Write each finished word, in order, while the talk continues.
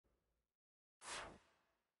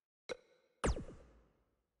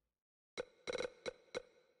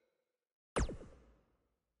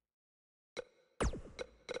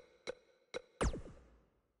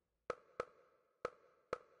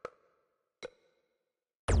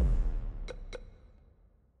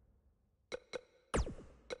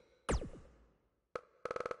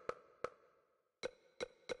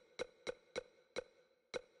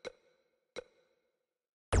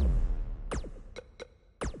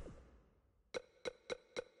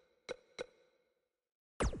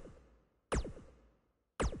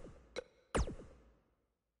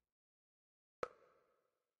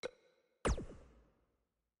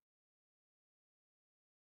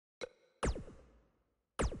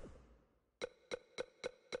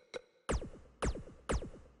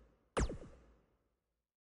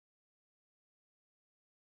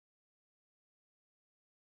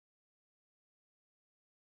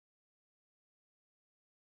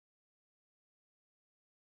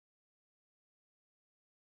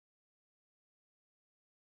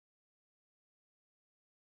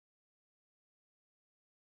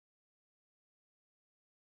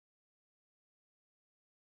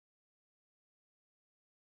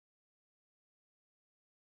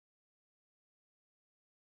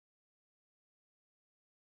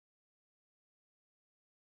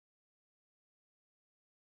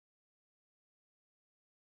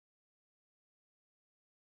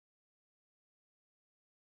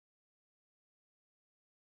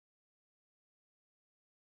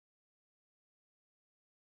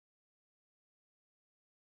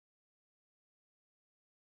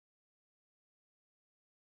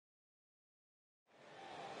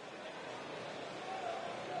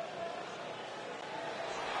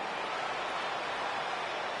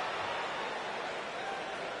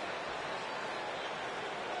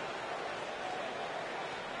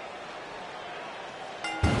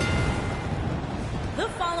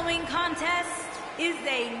following contest is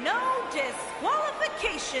a no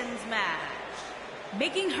disqualifications match.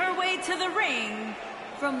 Making her way to the ring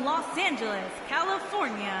from Los Angeles,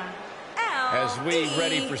 California, As we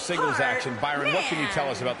ready for singles action, Byron, what can you tell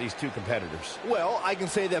us about these two competitors? Well, I can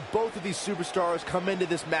say that both of these superstars come into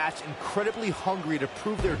this match incredibly hungry to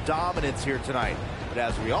prove their dominance here tonight. But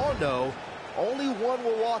as we all know, only one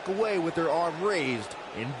will walk away with their arm raised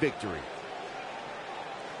in victory.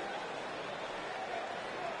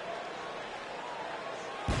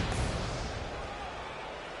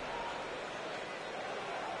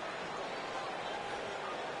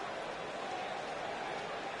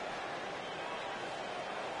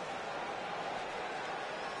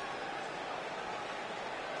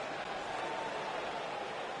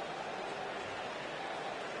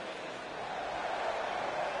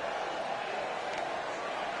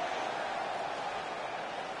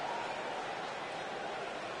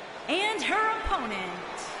 And her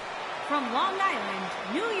opponent, from Long Island,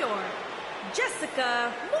 New York,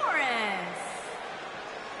 Jessica Morris.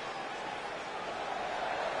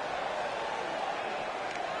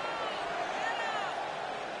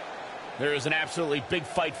 There is an absolutely big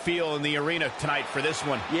fight feel in the arena tonight for this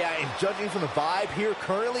one. Yeah, and judging from the vibe here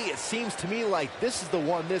currently, it seems to me like this is the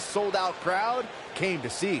one this sold-out crowd came to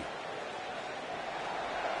see.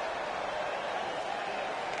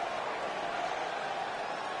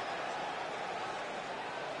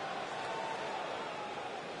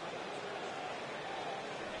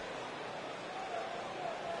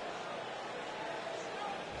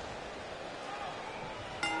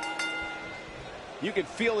 You can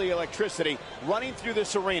feel the electricity running through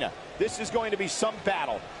this arena. This is going to be some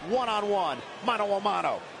battle. One-on-one,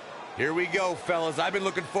 mano-a-mano. Here we go, fellas. I've been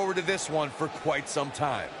looking forward to this one for quite some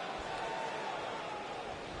time.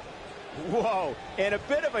 Whoa, and a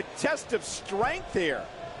bit of a test of strength here.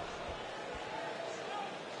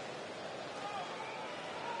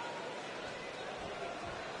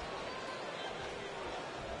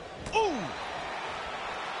 Ooh!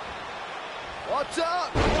 What's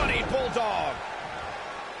up? Running bulldog.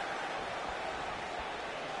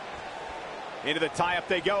 Into the tie-up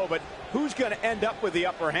they go, but who's going to end up with the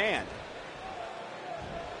upper hand?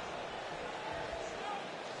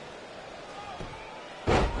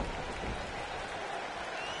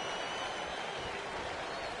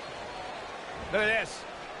 Look at this.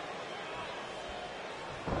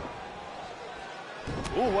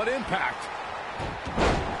 Ooh, what impact.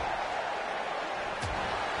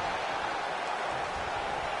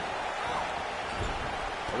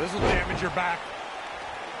 Well, this will damage your back.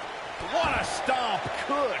 What a stomp.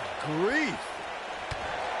 Good grief.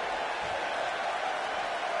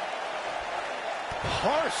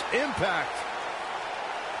 Harsh impact.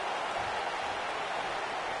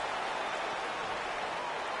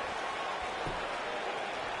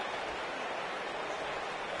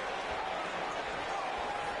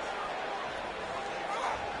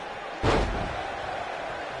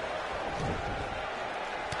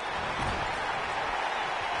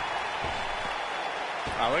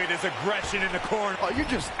 Oh, look at this aggression in the corner. Oh, you're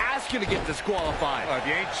just asking to get disqualified. Oh, if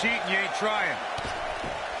you ain't cheating, you ain't trying.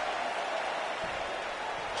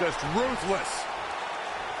 Just ruthless.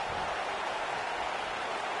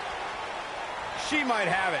 She might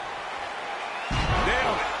have it.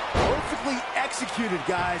 Nailed it. Perfectly executed,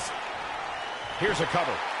 guys. Here's a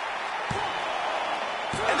cover.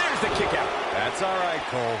 And there's the kick out. That's all right,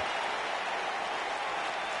 Cole.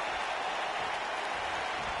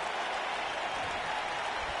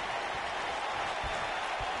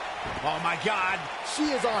 Oh, my God. She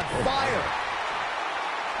is on fire.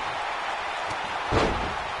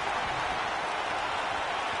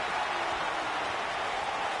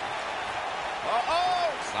 Uh-oh.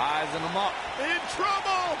 Sizing them up. In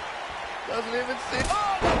trouble. Doesn't even see.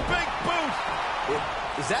 Oh, the big boot.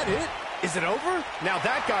 Is that it? Is it over? Now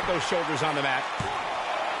that got those shoulders on the mat.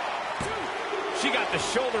 She got the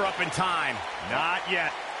shoulder up in time. Not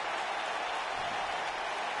yet.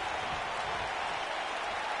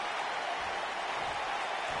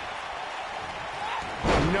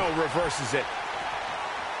 No, reverses it.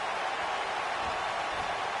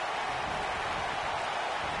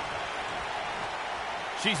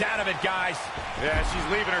 She's out of it, guys. Yeah, she's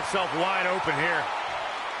leaving herself wide open here.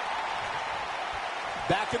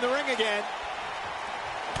 Back in the ring again.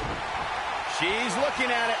 She's looking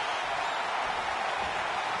at it.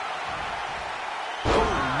 Oh,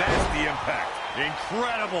 nasty impact.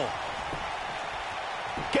 Incredible.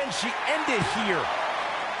 Can she end it here?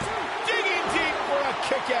 Digging deep for a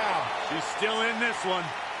kick out. She's still in this one.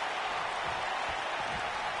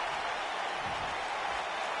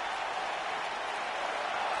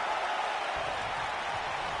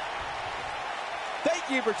 Thank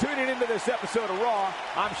you for tuning into this episode of Raw.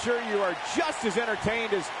 I'm sure you are just as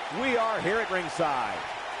entertained as we are here at ringside.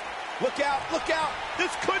 Look out, look out.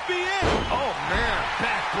 This could be it. Oh, man,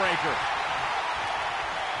 backbreaker.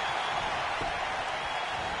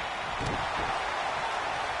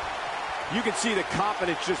 You can see the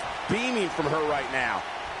confidence just beaming from her right now.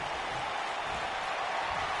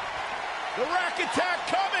 The rack attack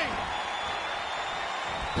coming.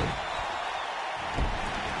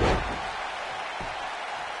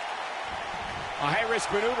 A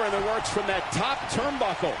high-risk maneuver in the works from that top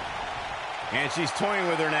turnbuckle. And she's toying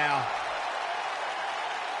with her now.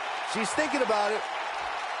 She's thinking about it.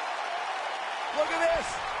 Look at this.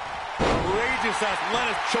 Courageous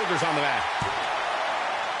athletic. Shoulders on the mat.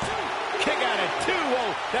 Kick out at 2. Whoa,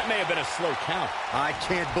 that may have been a slow count. I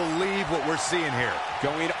can't believe what we're seeing here.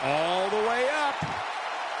 Going all the way up.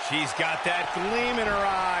 She's got that gleam in her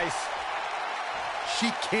eyes. She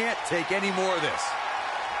can't take any more of this.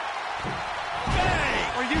 Bang!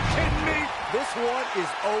 Are you kidding me? This one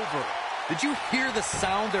is over. Did you hear the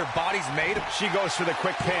sound their bodies made? She goes for the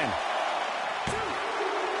quick pin.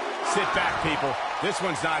 Sit back, people. This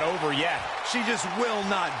one's not over yet. She just will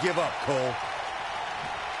not give up, Cole.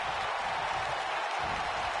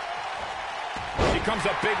 She comes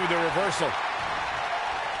up big with the reversal.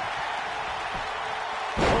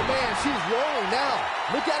 Oh, man, she's rolling now.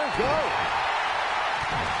 Look at her go.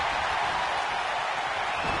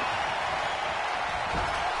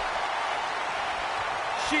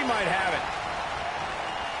 She might have it.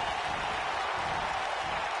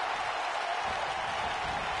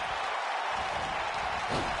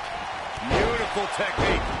 Beautiful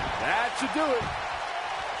technique. That should do it.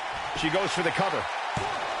 She goes for the cover.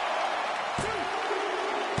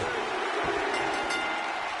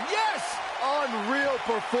 Yes! Unreal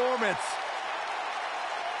performance.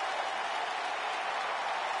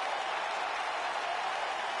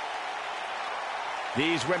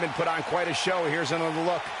 These women put on quite a show. Here's another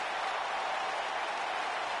look.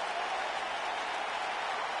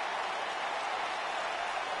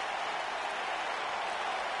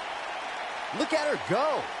 Look at her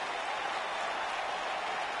go.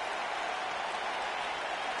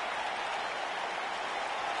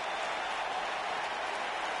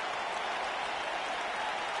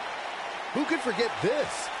 Who could forget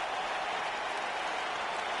this?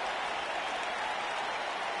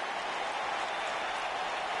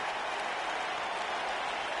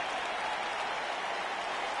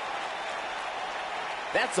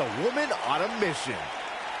 That's a woman on a mission.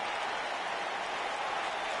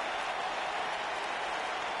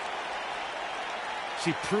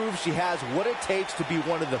 She proves she has what it takes to be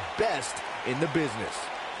one of the best in the business.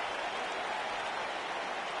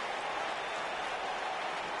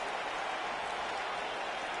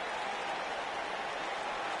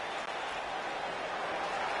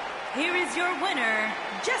 Here is your winner,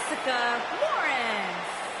 Jessica Morris.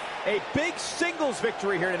 A big singles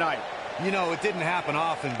victory here tonight. You know, it didn't happen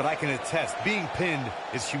often, but I can attest, being pinned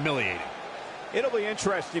is humiliating. It'll be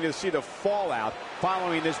interesting to see the fallout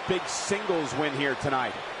following this big singles win here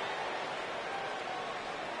tonight.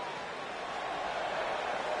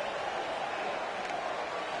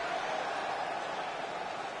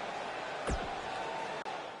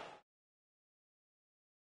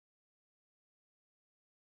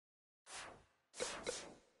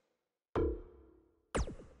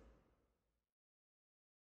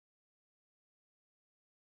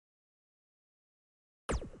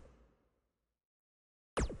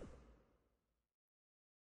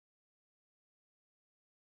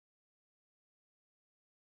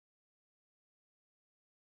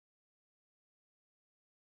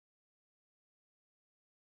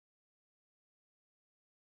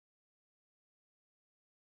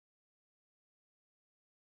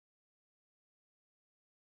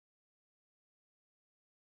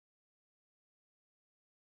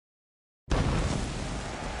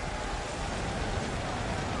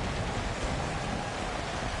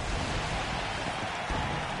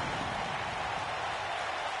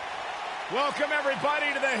 Welcome,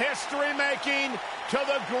 everybody, to the history-making, to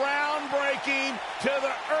the groundbreaking, to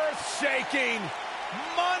the earth-shaking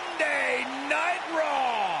Monday Night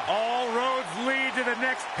Raw. All roads lead to the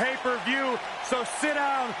next pay-per-view, so sit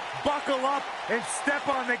down, buckle up, and step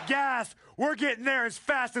on the gas. We're getting there as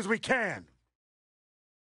fast as we can.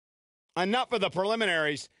 Enough of the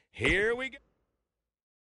preliminaries. Here we go.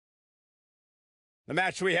 The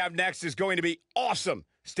match we have next is going to be awesome.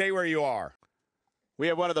 Stay where you are. We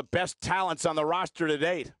have one of the best talents on the roster to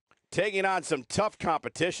date, taking on some tough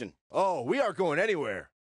competition. Oh, we aren't going anywhere.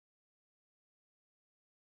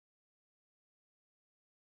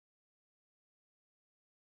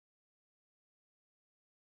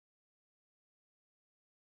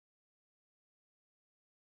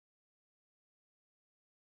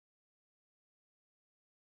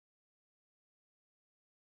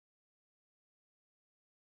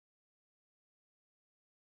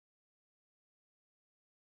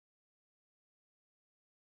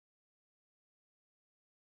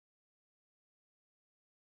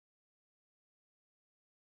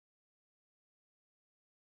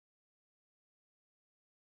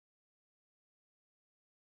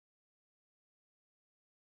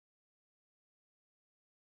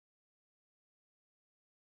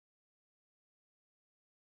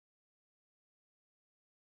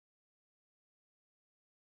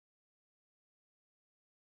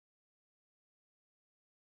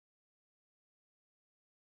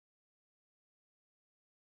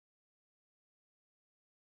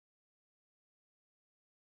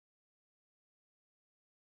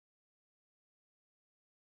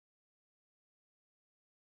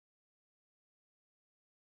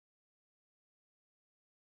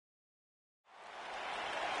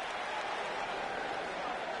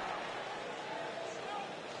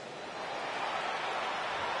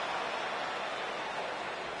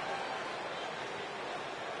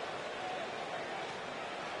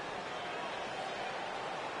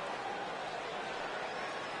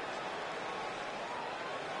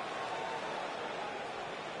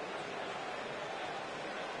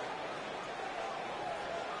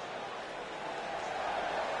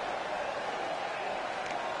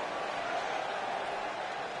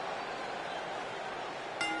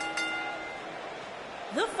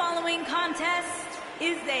 The following contest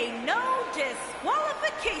is a no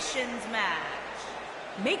disqualifications match.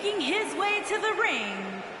 Making his way to the ring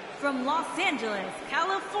from Los Angeles,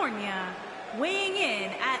 California, weighing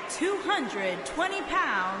in at 220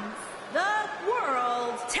 pounds, the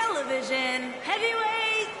World Television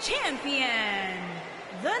Heavyweight Champion,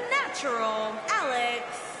 the Natural Alex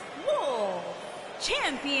Wolf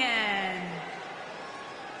Champion.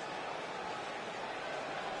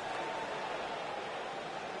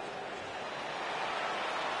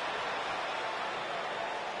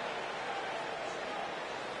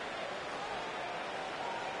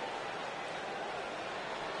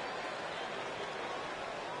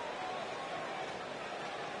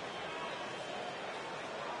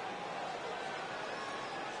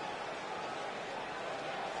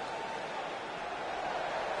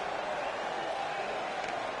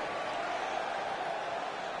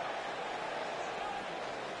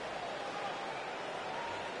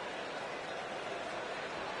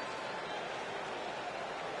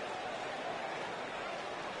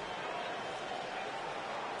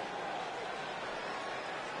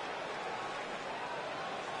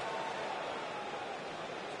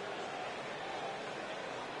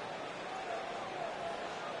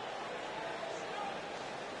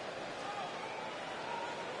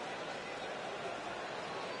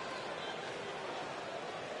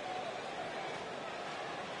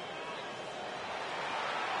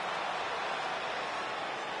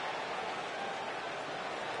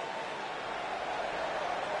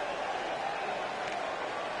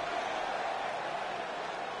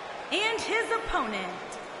 And his opponent,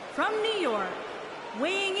 from New York,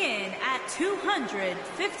 weighing in at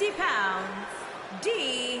 250 pounds,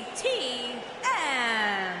 DTM.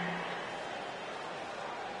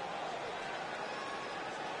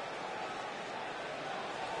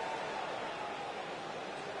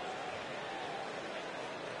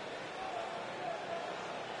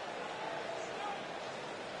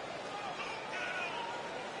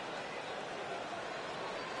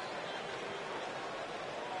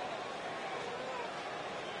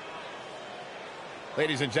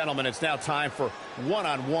 Ladies and gentlemen, it's now time for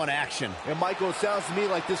one-on-one action. And Michael, it sounds to me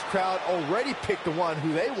like this crowd already picked the one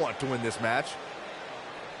who they want to win this match.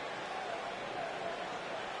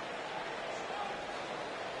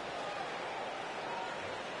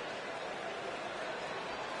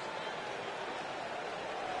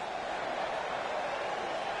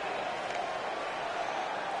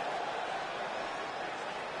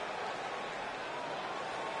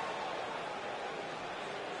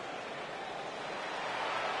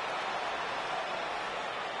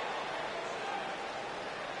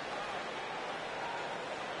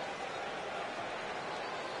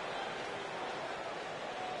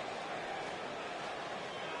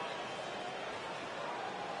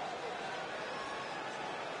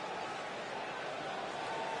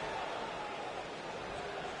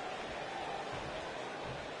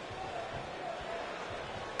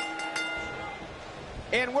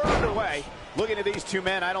 And we're underway. Looking at these two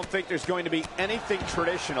men, I don't think there's going to be anything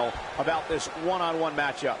traditional about this one-on-one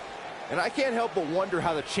matchup. And I can't help but wonder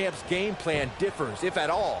how the champ's game plan differs, if at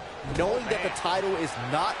all, knowing that the title is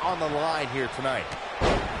not on the line here tonight.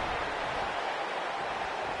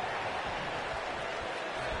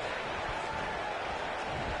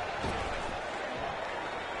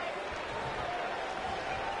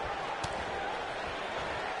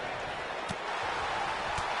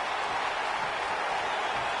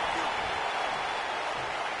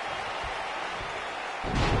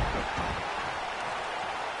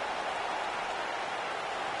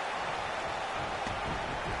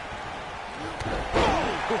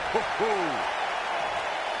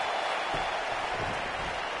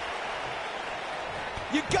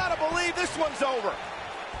 You gotta believe this one's over.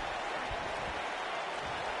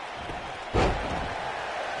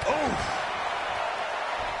 Oh.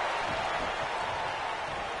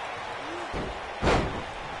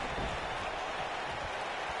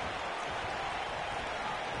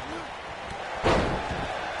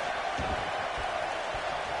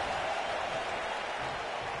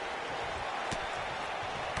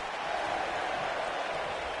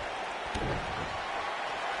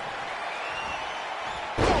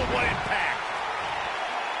 What impact!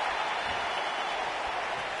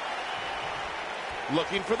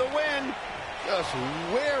 Looking for the win. Just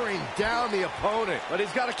wearing down the opponent. But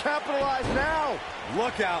he's got to capitalize now.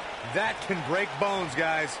 Look out. That can break bones,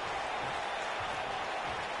 guys.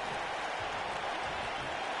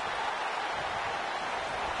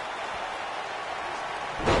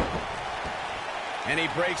 And he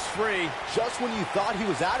breaks free. Just when you thought he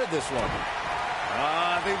was out of this one.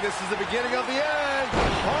 I think this is the beginning of the end.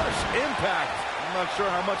 Harsh impact. I'm not sure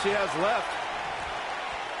how much he has left.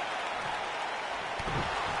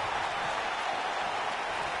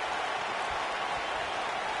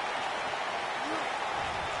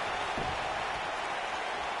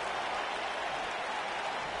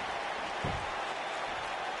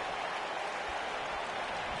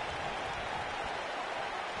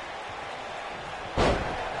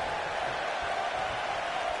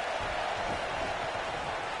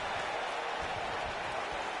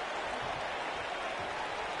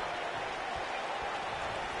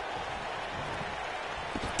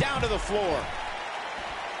 Down to the floor.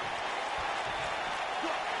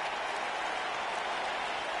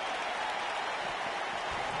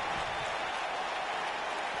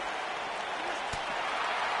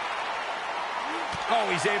 Oh,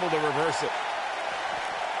 he's able to reverse it.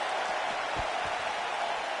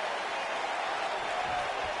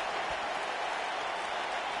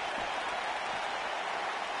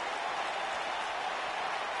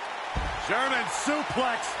 German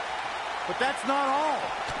suplex. But that's not all.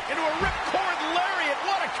 Into a ripcord lariat.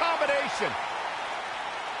 What a combination.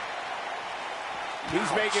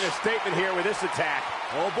 He's making a statement here with this attack.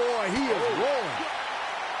 Oh, boy, he is rolling.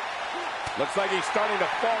 Looks like he's starting to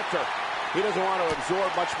falter. He doesn't want to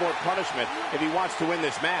absorb much more punishment if he wants to win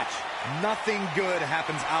this match. Nothing good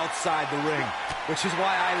happens outside the ring, which is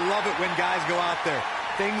why I love it when guys go out there.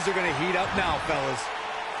 Things are going to heat up now, fellas.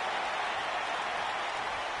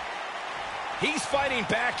 He's fighting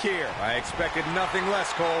back here. I expected nothing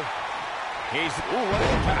less, Cole. He's, ooh, what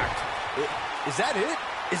an impact. Is that it?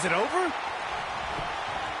 Is it over?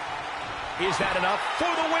 Is that enough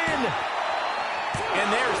for the win?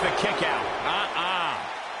 And there's the kick out.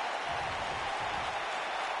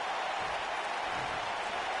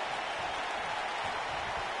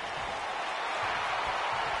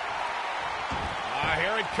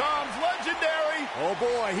 Here it comes, legendary. Oh,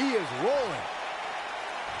 boy, he is rolling.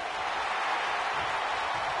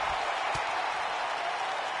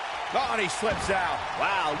 Oh, and he slips out.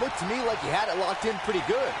 Wow, looked to me like he had it locked in pretty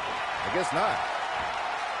good. I guess not.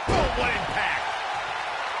 Oh, what impact.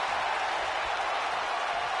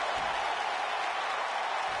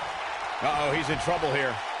 Uh-oh, he's in trouble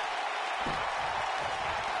here.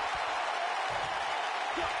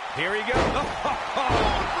 Here he goes.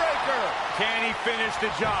 Oh, breaker. Can he finish the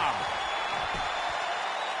job?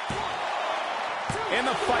 And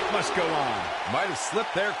the fight must go on. Might have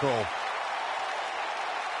slipped there, Cole.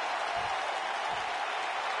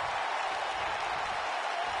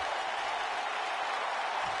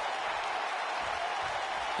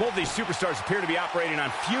 Both these superstars appear to be operating on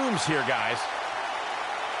fumes here, guys.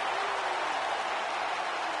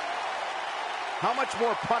 How much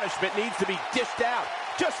more punishment needs to be dished out?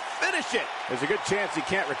 Just finish it. There's a good chance he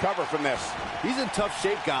can't recover from this. He's in tough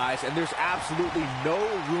shape, guys, and there's absolutely no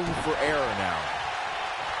room for error now.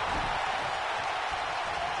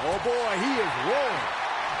 Oh, boy, he is rolling.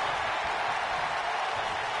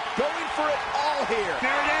 Going for it all here.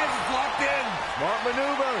 There it is. It's locked in. Smart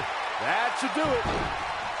maneuver. That should do it.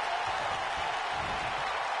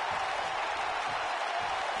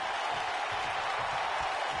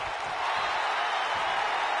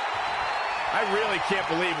 I really can't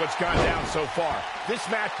believe what's gone down so far. This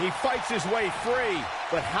match, he fights his way free.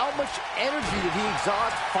 But how much energy did he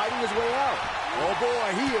exhaust fighting his way out? Oh, boy,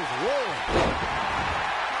 he is rolling.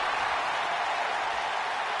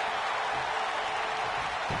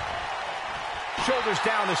 Shoulders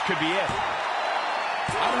down, this could be it.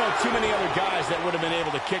 I don't know too many other guys that would have been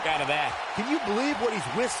able to kick out of that. Can you believe what he's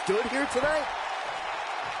withstood here tonight?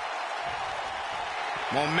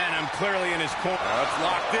 Momentum clearly in his corner. It's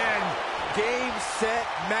locked in. Game, set,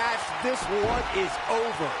 match. This one is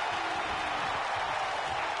over.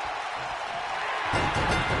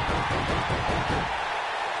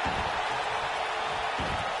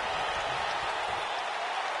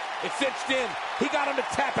 It's cinched in. He got him to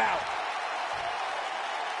tap out.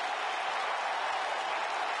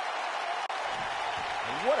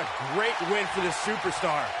 What a great win for this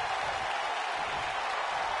superstar.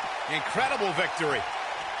 Incredible victory.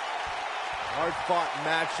 Hard-fought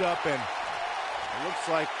matchup, and it looks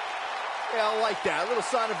like, yeah, I like that. A little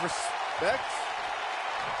sign of respect.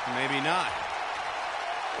 Maybe not.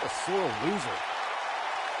 What a sore loser.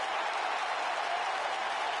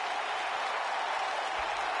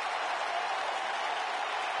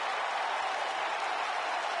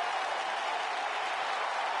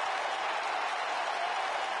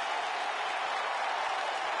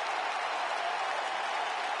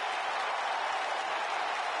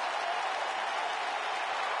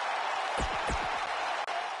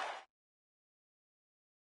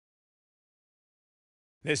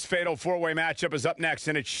 This fatal four-way matchup is up next,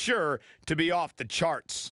 and it's sure to be off the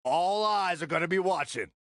charts. All eyes are going to be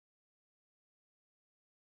watching.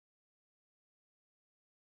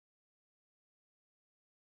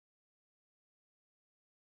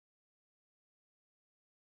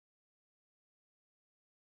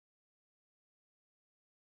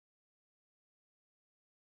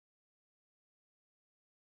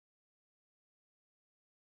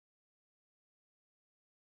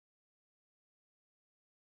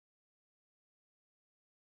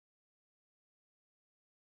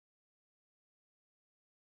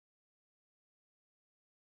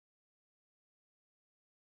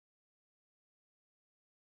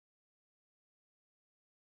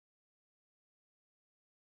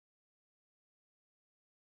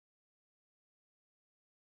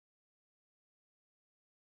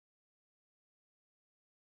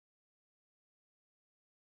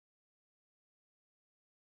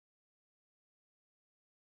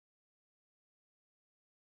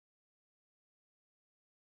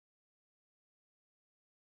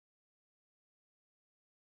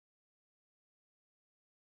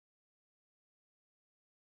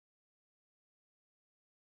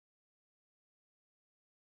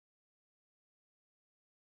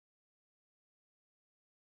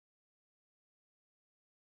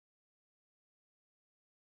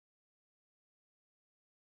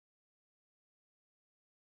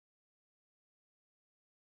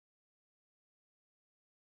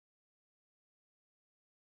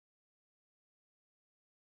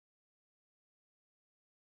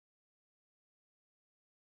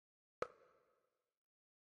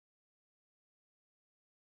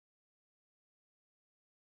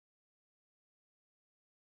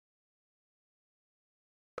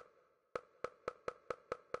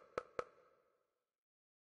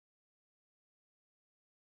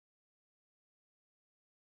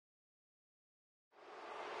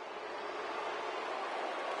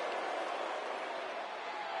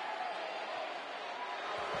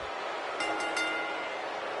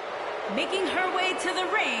 Making her way to the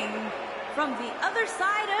ring from the other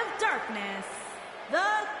side of darkness, the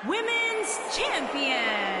Women's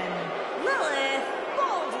Champion, Lilith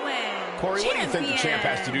Baldwin. Corey, what do you think the champ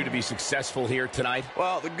has to do to be successful here tonight?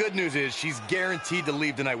 Well, the good news is she's guaranteed to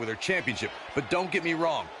leave tonight with her championship. But don't get me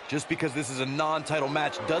wrong, just because this is a non-title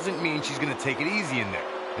match doesn't mean she's going to take it easy in there.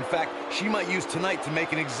 In fact, she might use tonight to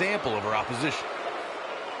make an example of her opposition.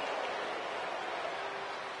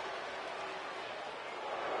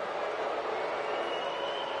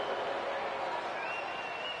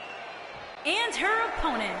 And her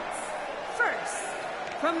opponents. First,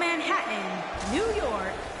 from Manhattan, New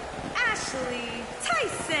York, Ashley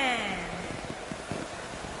Tyson.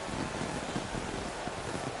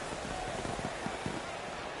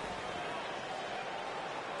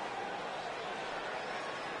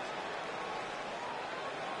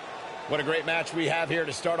 What a great match we have here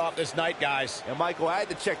to start off this night, guys. And Michael, I had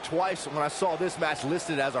to check twice when I saw this match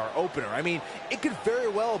listed as our opener. I mean, it could very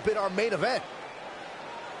well have been our main event.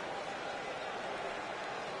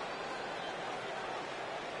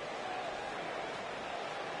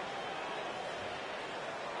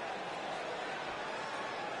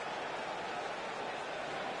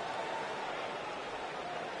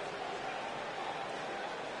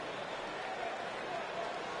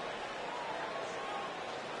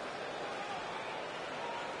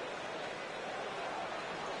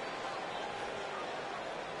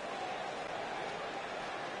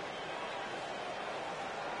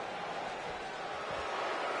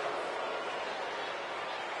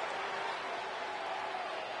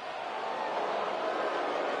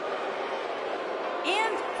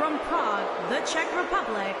 And from Prague, the Czech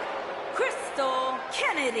Republic, Crystal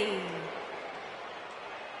Kennedy.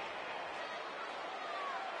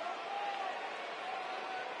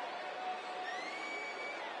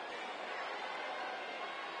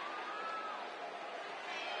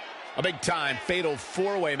 A big-time fatal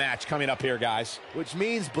four-way match coming up here, guys. Which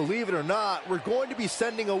means, believe it or not, we're going to be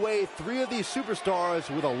sending away 3 of these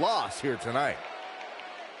superstars with a loss here tonight.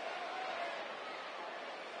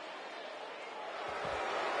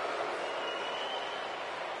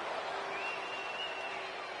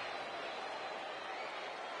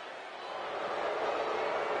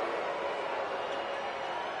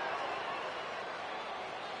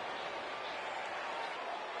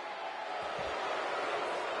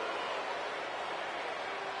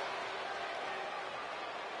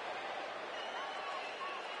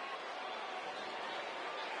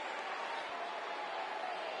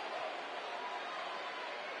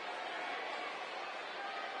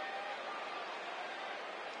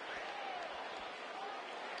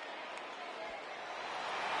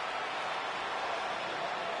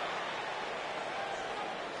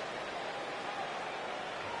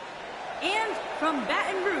 And from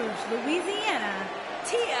Baton Rouge, Louisiana,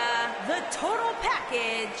 Tia, the Total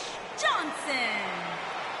Package, Johnson.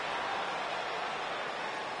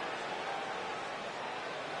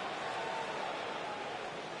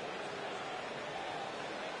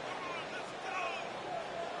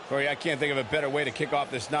 Corey, I can't think of a better way to kick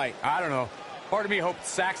off this night. I don't know. Part of me hoped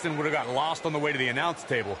Saxton would have got lost on the way to the announce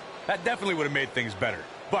table. That definitely would have made things better.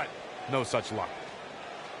 But no such luck.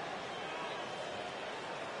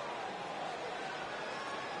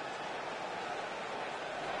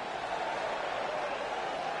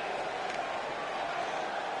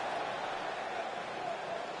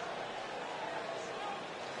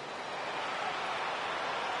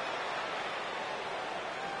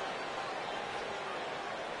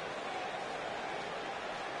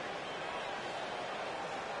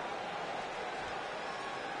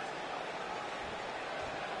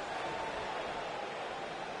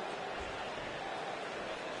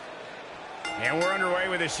 And we're underway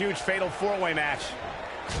with this huge fatal four-way match.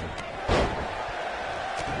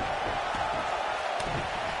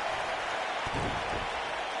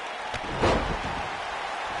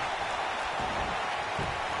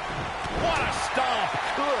 What a stomp!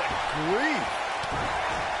 Good grief.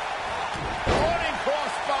 Running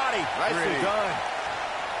cross body. Nicely done.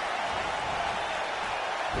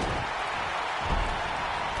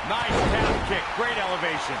 Nice calf kick. Great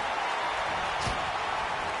elevation.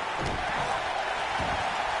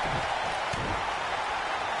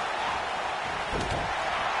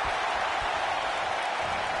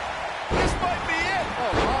 This might be it.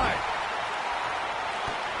 Oh, my.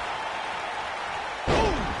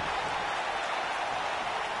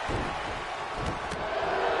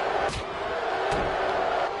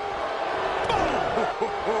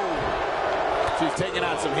 She's taking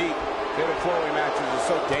on some heat. Fatal four-way matches are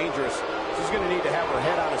so dangerous. She's going to need to have her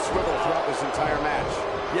head on a swivel throughout this entire match.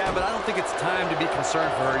 Yeah, but I don't think it's time to be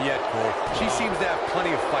concerned for her yet, Cole. She seems to have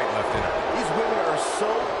plenty of fight left in her. These women are so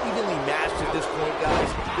evenly matched at this point, guys.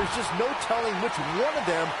 There's just no telling which one of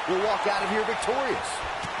them will walk out of here victorious.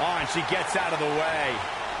 Oh, and she gets out of the way.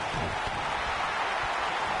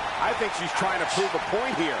 I think she's trying to prove a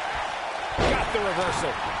point here. Got the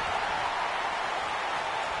reversal.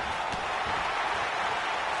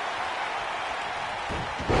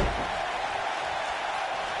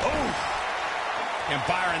 And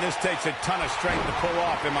Byron, this takes a ton of strength to pull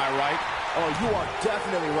off, am I right? Oh, you are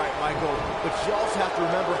definitely right, Michael. But you also have to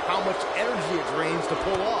remember how much energy it drains to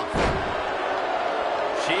pull off.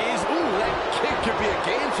 Ooh, That kick could be a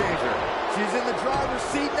game changer. She's in the driver's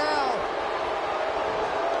seat now.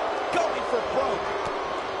 Going for broke.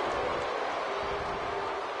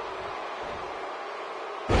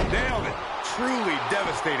 Nailed it. Truly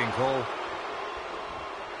devastating, Cole.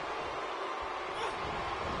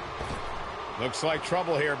 looks like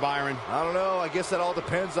trouble here, Byron. I don't know. I guess that all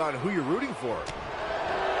depends on who you're rooting for.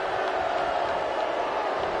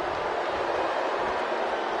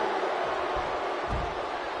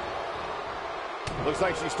 Looks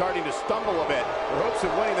like she's starting to stumble a bit. Her hopes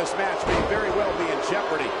of winning this match may very well be in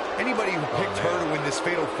jeopardy. Anybody who picked her to win this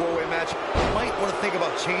fatal four-way match might want to think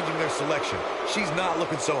about changing their selection. She's not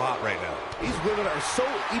looking so hot right now. These women are so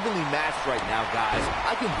evenly matched right now, guys.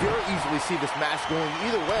 I can very easily see this match going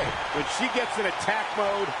either way. When she gets in attack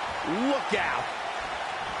mode, look out.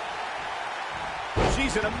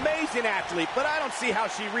 She's an amazing athlete, but I don't see how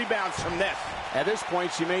she rebounds from this. At this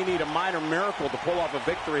point, she may need a minor miracle to pull off a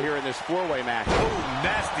victory here in this four-way match. Oh,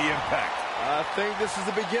 nasty impact. I think this is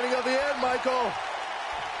the beginning of the end, Michael.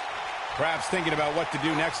 Perhaps thinking about what to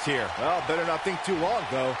do next here. Well, better not think too long,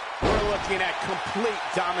 though. We're looking at complete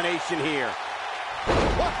domination here.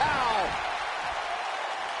 Wow!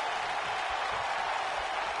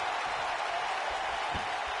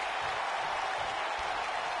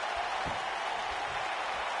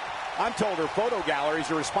 I'm told her photo galleries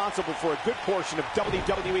are responsible for a good portion of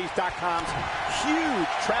WWE's.com's huge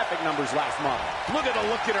traffic numbers last month. Look at the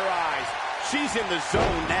look in her eyes. She's in the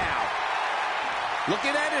zone now.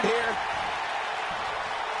 Looking at it here.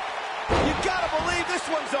 You gotta believe this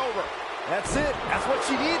one's over. That's it. That's what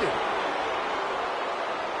she needed.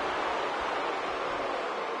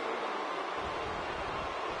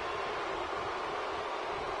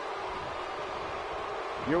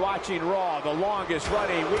 You're watching Raw, the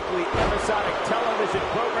longest-running weekly episodic television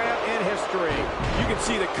program in history. You can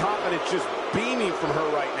see the confidence just beaming from her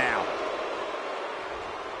right now.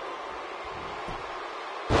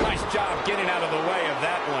 Nice job getting out of the way of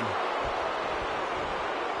that one.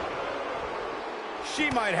 She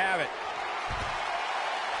might have it.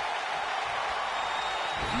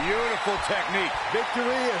 Beautiful technique.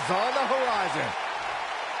 Victory is on the horizon.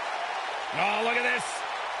 Oh, look at this.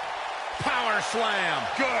 Power slam.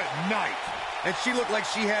 Good night. And she looked like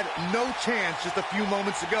she had no chance just a few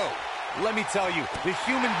moments ago. Let me tell you, the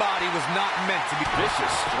human body was not meant to be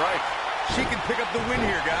vicious. Strike. She can pick up the win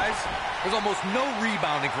here, guys. There's almost no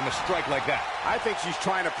rebounding from a strike like that. I think she's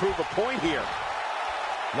trying to prove a point here.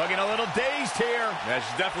 Looking a little dazed here. Yeah,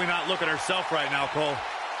 she's definitely not looking herself right now, Cole.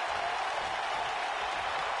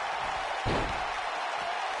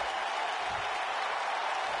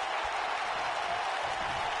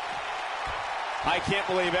 I can't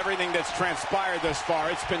believe everything that's transpired thus far.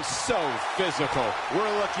 It's been so physical. We're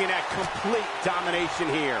looking at complete domination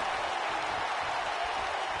here.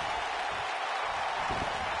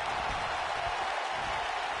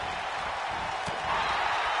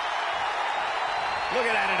 Look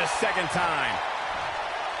at that a second time.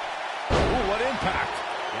 Ooh, what impact.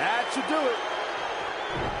 That should do it.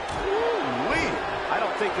 Ooh-wee. I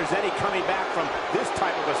don't think there's any coming back from this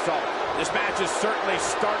type of assault. This match is certainly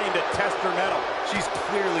starting to test her mettle. She's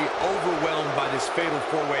clearly overwhelmed by this fatal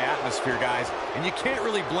four-way atmosphere, guys. And you can't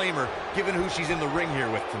really blame her, given who she's in the ring here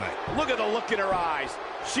with tonight. Look at the look in her eyes.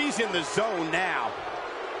 She's in the zone now.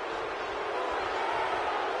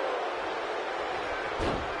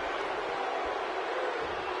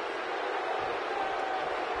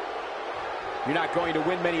 You're not going to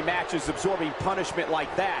win many matches absorbing punishment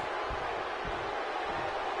like that.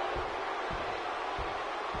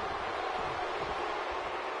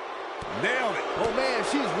 Nailed it. Oh, man,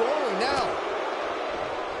 she's rolling now.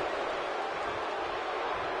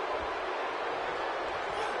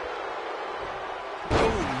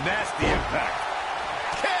 Oh, nasty impact.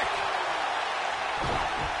 Kick!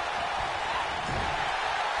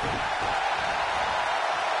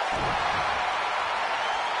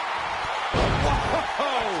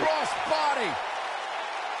 Whoa! Cross body.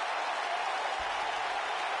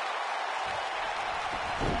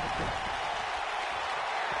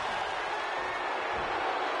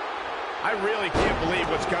 I really can't believe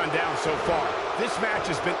what's gone down so far. This match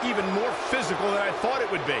has been even more physical than I thought it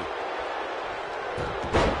would be.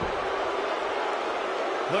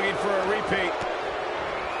 Looking for a repeat.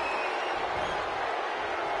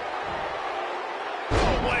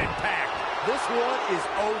 Oh, what impact. This one is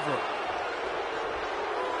over.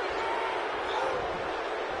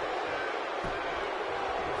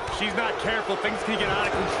 She's not careful. Things can get out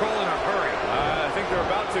of control in a hurry. I think they're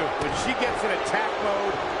about to. When she gets in attack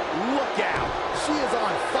mode, look out. She is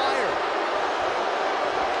on fire.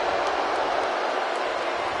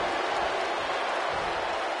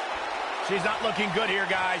 She's not looking good here,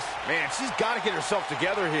 guys. Man, she's got to get herself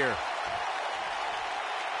together here.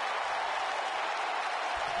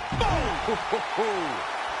 Boom!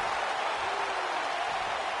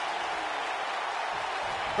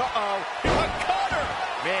 Uh-oh. A cutter!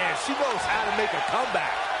 Man, she knows how to make a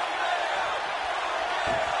comeback.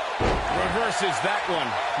 Reverses that one.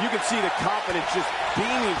 You can see the confidence just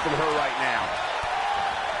beaming from her right now.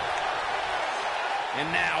 And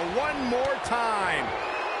now one more time.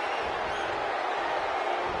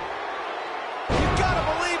 You gotta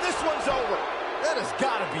believe this one's over. That has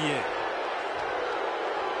got to be it.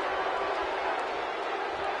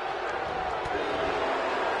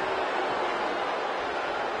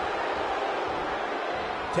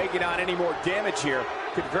 Taking on any more damage here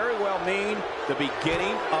could very well mean the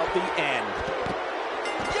beginning of the end.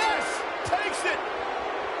 Yes! Takes it!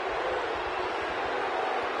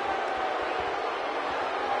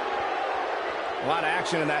 A lot of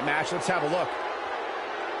action in that match. Let's have a look.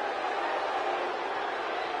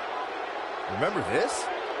 Remember this?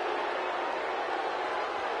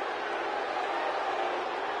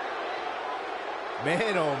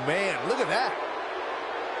 Man, oh man, look at that.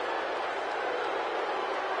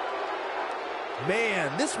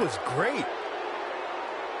 Man, this was great.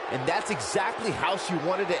 And that's exactly how she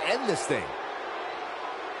wanted to end this thing.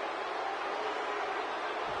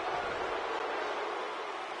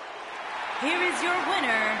 Here is your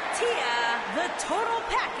winner, Tia, the Total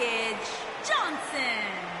Package Johnson.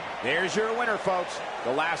 There's your winner, folks.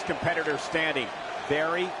 The last competitor standing.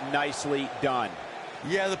 Very nicely done.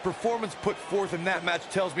 Yeah, the performance put forth in that match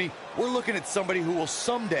tells me we're looking at somebody who will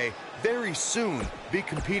someday, very soon, be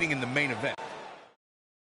competing in the main event.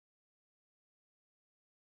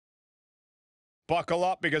 Buckle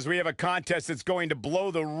up, because we have a contest that's going to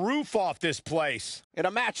blow the roof off this place. In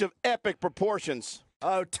a match of epic proportions.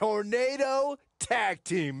 A tornado tag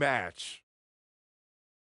team match.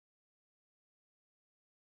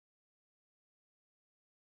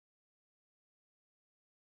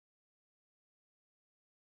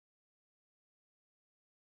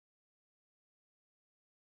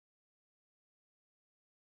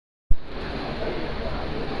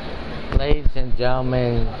 Ladies and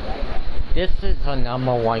gentlemen, This is a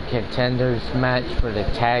 #1 contenders match for the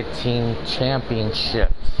tag team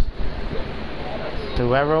championships.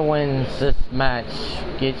 Whoever wins this match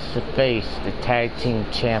gets to face the tag team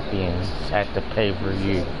champions at the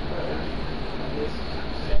pay-per-view.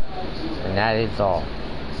 And that is all.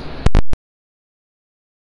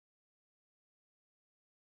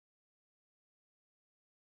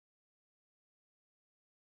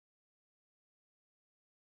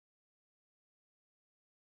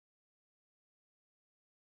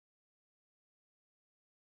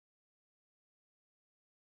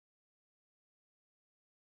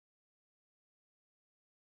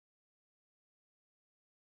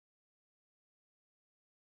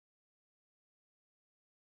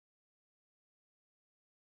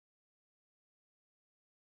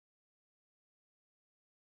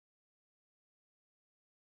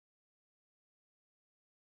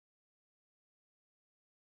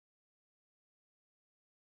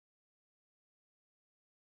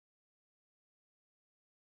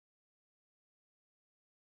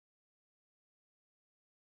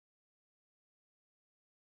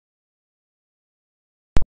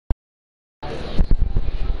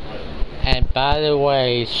 And by the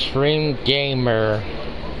way, Stream Gamer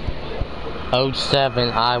 07,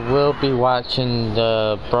 I will be watching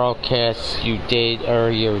the broadcast you did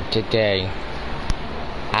earlier today.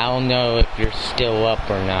 I don't know if you're still up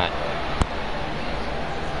or not.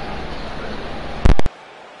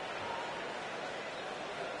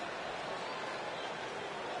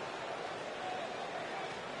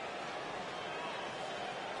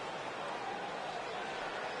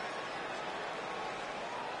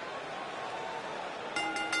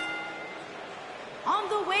 On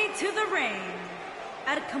the way to the ring,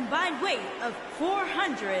 at a combined weight of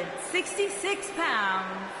 466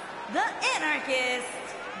 pounds, the Anarchist,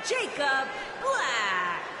 Jacob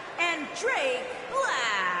Black, and Drake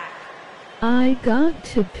Black. I got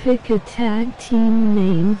to pick a tag team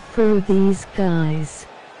name for these guys.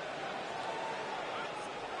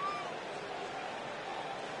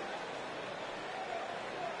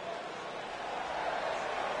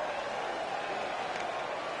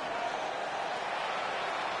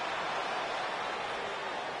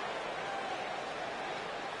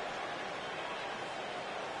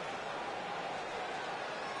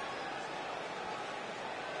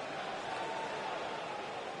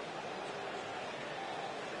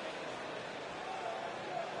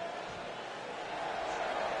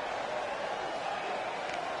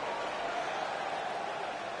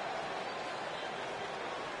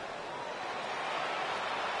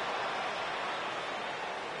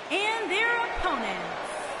 And their opponents,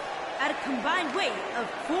 at a combined weight of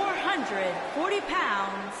 440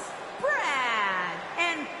 pounds, Brad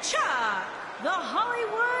and Chuck, the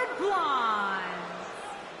Hollywood Blondes.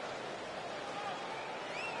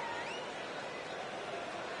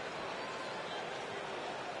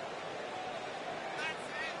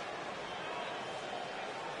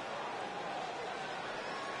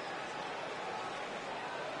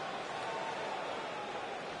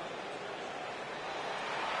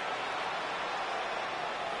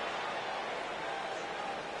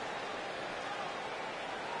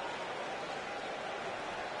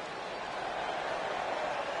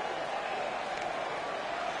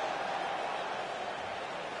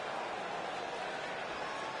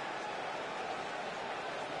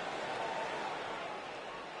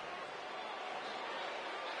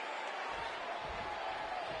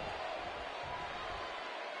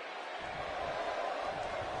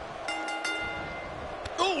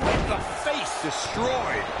 Ooh, right in the face.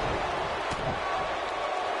 Destroyed.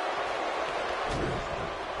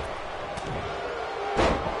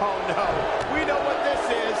 Oh, no. We know what this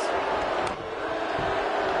is.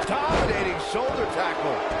 Dominating shoulder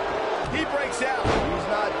tackle. He breaks out. He's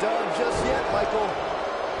not done just yet, Michael.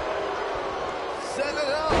 Set it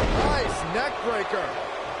up. Nice neck breaker.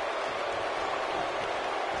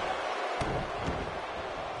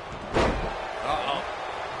 Uh-oh.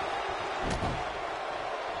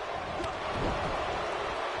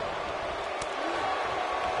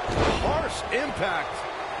 Harsh impact.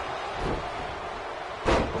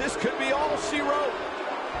 This could be all she wrote.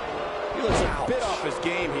 He looks a bit off his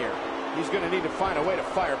game here. He's going to need to find a way to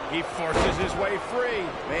fire. He forces his way free.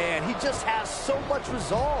 Man, he just has so much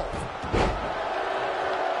resolve.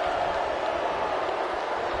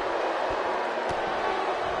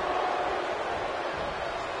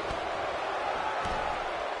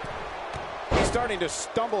 He's starting to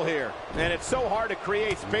stumble here. And it's so hard to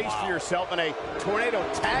create space for yourself in a tornado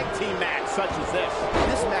tag team match such as this.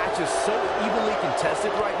 This match is so evenly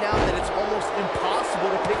contested right now that it's almost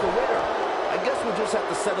impossible to pick a winner. I guess we'll just have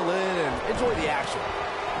to settle in and enjoy the action.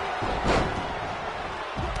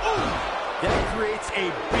 creates a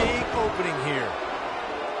big opening here.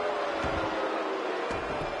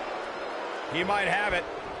 He might have it.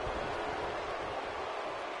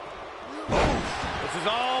 This is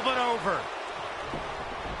all but over.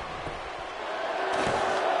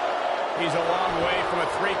 He's a long way from a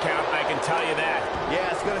 3 count, I can tell you that. Yeah,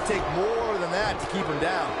 it's going to take more than that to keep him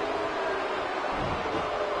down.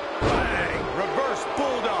 Bang! Reverse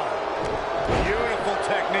bulldog. Beautiful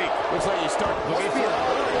technique. Looks like you start looking for a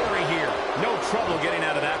glory here. No trouble getting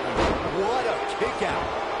out of that one. What a kick out.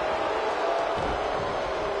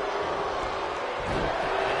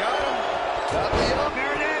 Got him. Got the up.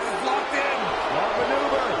 There it is. It's locked in. Smart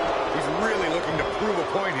maneuver. He's really looking to prove a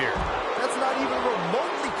point here. That's not even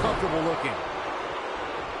remotely comfortable looking.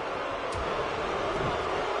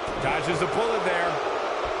 Dodges the bullet there.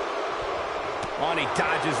 On, he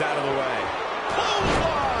dodges out of the way.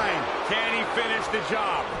 Clothesline! Can he finish the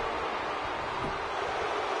job?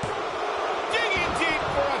 Digging deep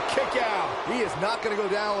for a kick out. He is not going to go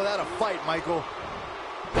down without a fight, Michael.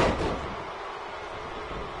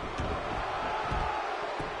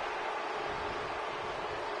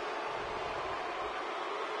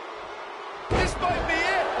 This might be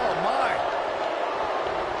it. Oh, my.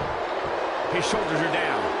 His shoulders are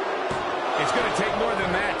down. It's going to take more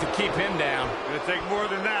than that to keep him down. Gonna take more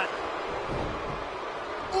than that.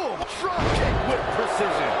 Oh, drop kick with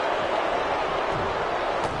precision.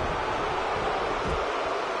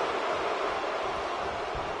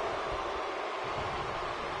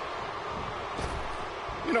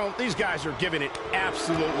 You know, these guys are giving it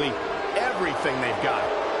absolutely everything they've got.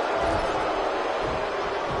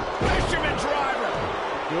 Fisherman driver.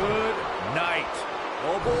 Good night.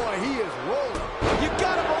 Oh, boy, he is rolling. You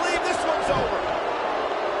gotta believe this one's over.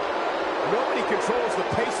 Nobody controls the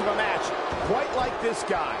pace of a match quite like this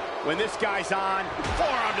guy. When this guy's on,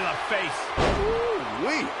 forearm to the face.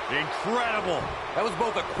 Ooh-wee. Incredible. That was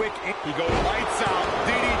both a quick... He goes lights out.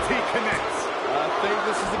 DDT connects. I think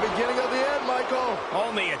this is the beginning of the end, Michael.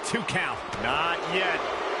 Only a 2 count. Not yet.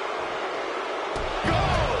 Go!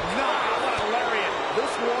 Nah, what a lariat.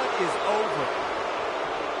 This one is over.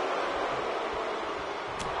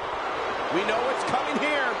 We know what's coming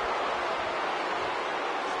here.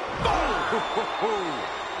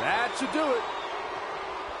 That should do it.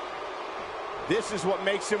 This is what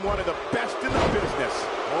makes him one of the best in the business.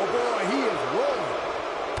 Oh, boy, he is rolling.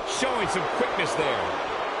 Showing some quickness there.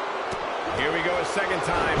 Here we go a second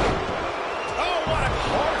time. Oh, what a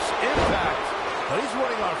harsh impact. But he's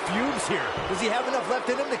running on fumes here. Does he have enough left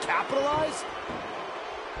in him to capitalize?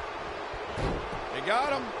 They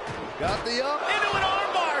got him. Got the up. Into an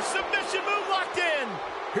armbar. Submission move locked in.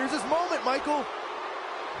 Here's his moment, Michael.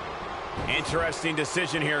 Interesting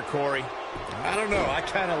decision here, Corey. I don't know. I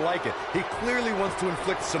kind of like it. He clearly wants to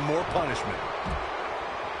inflict some more punishment.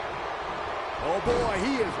 Oh, boy,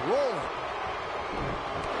 he is rolling.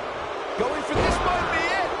 Going for this might be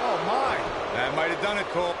it. Oh, my. That might have done it,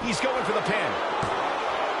 Cole. He's going for the pin.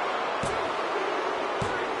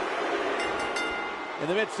 In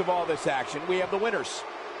the midst of all this action, we have the winners.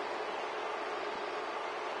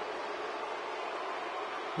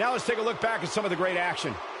 Now let's take a look back at some of the great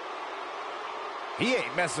action. He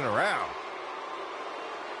ain't messing around.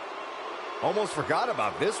 Almost forgot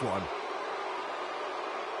about this one.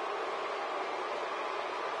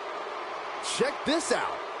 Check this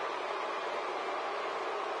out.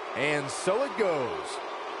 And so it goes.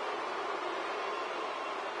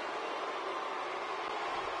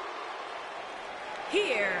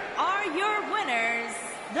 Here are your winners,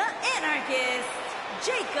 the Anarchist,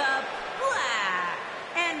 Jacob Black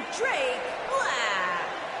and Drake Black.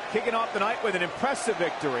 Kicking off the night with an impressive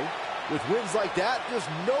victory. With wins like that, there's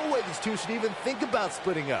no way these two should even think about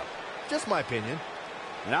splitting up. Just my opinion.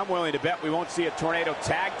 And I'm willing to bet we won't see a Tornado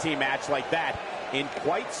tag team match like that in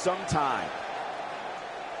quite some time.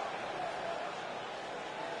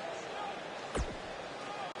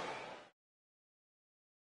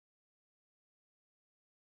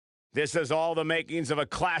 This is all the makings of a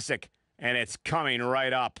classic, and it's coming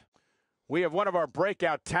right up. We have one of our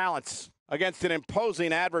breakout talents against an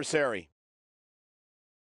imposing adversary.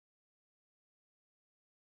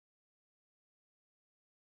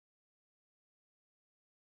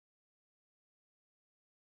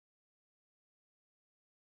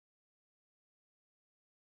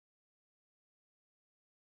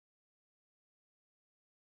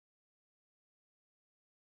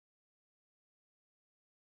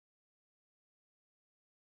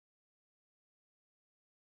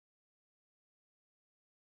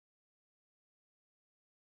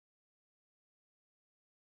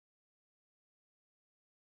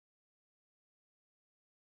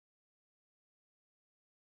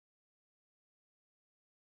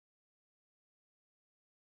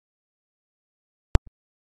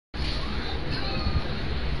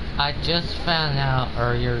 I just found out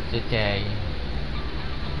earlier today.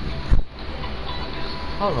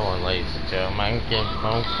 Hold on, ladies and gentlemen. I'm getting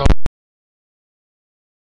phone call.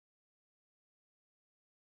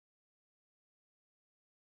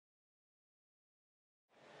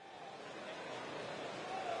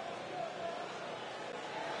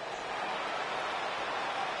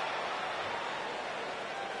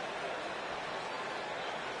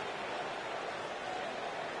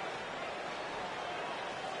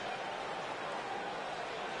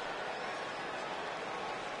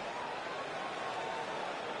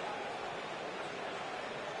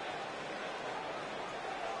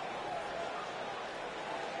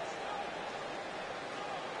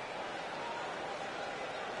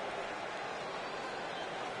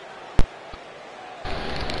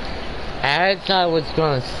 As I was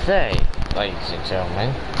gonna say, ladies and gentlemen,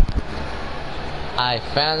 I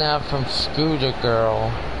found out from Scooter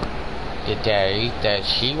Girl today that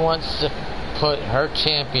she wants to put her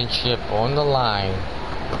championship on the line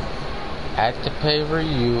at the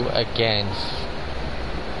pay-per-view against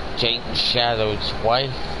Jake Shadow's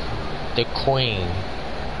wife, the Queen.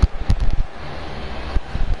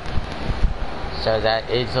 So that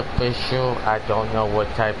is official. I don't know what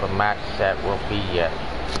type of match that will be yet.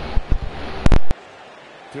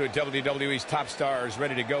 Two of WWE's top stars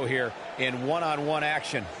ready to go here in one-on-one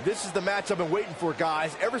action. This is the match I've been waiting for,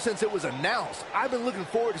 guys. Ever since it was announced, I've been looking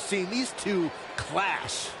forward to seeing these two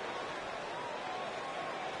clash.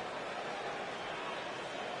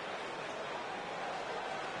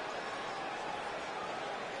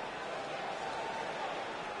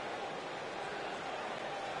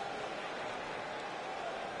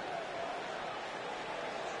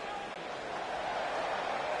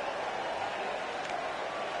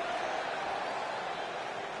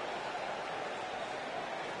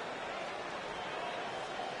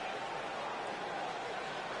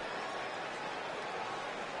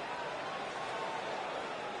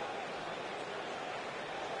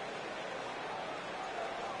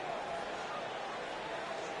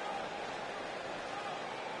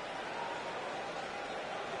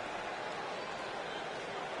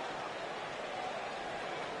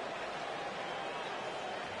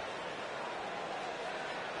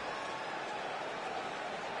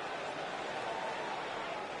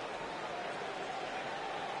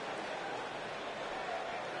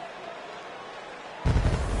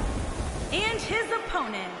 And his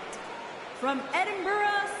opponent, from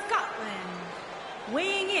Edinburgh, Scotland,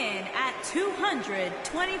 weighing in at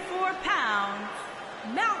 224 pounds,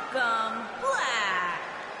 Malcolm Black.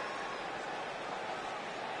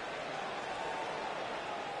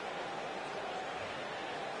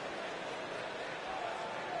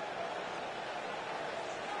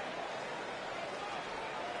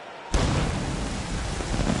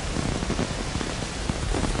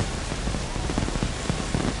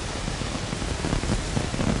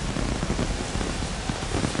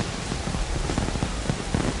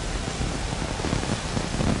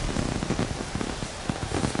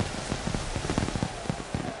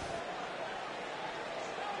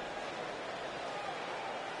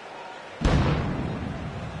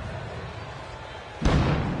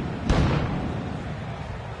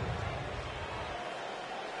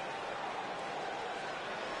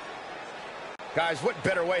 Guys, what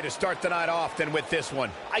better way to start the night off than with this one?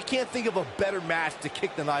 I can't think of a better match to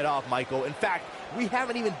kick the night off, Michael. In fact, we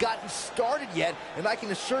haven't even gotten started yet, and I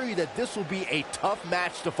can assure you that this will be a tough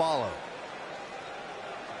match to follow.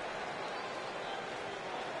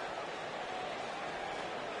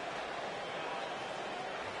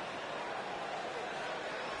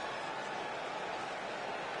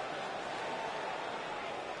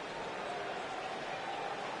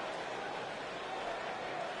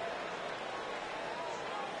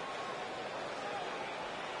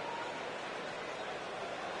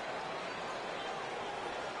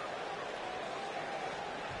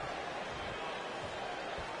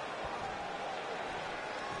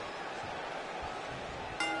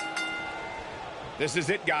 This is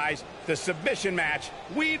it, guys. The submission match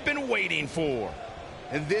we've been waiting for.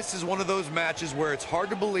 And this is one of those matches where it's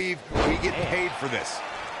hard to believe we get paid for this.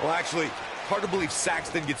 Well, actually, hard to believe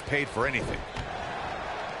Saxton gets paid for anything.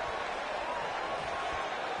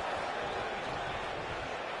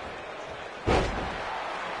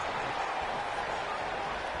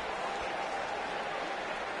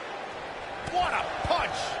 What a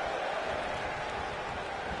punch!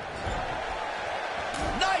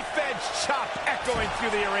 Knife edge chop echoing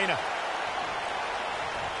through the arena.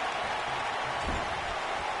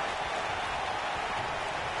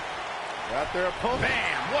 Got their opponent.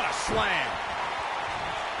 Bam! What a slam!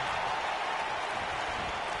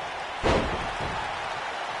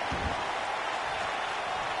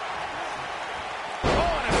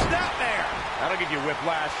 give you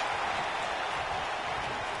whiplash.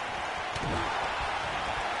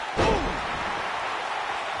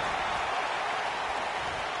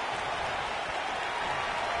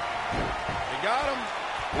 Got him.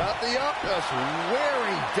 Got the up. Just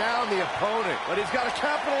wearing down the opponent. But he's got to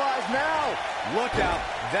capitalize now. Look out.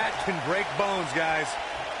 That can break bones, guys.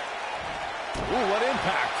 Ooh, what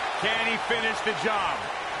impact. Can he finish the job?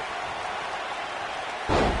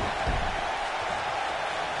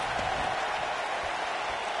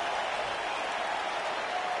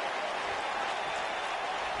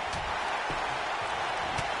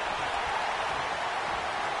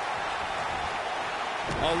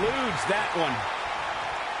 Eludes that one.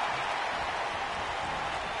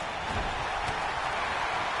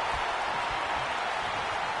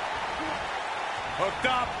 Hooked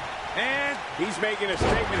up, and he's making a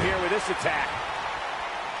statement here with this attack.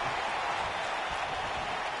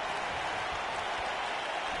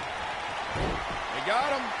 They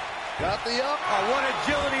got him. Got the up. oh, what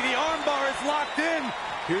agility. The armbar is locked in.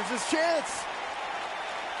 Here's his chance.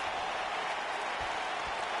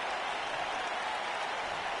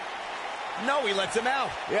 No, he lets him out.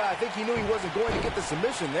 Yeah, I think he knew he wasn't going to get the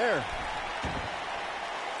submission there.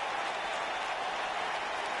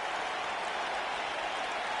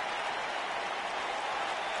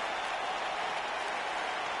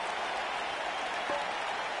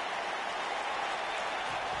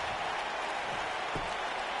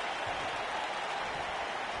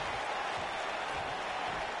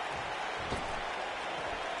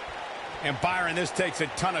 And Byron, this takes a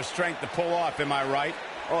ton of strength to pull off, am I right?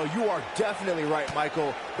 Oh, you are definitely right,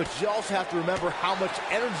 Michael. But you also have to remember how much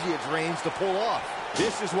energy it drains to pull off.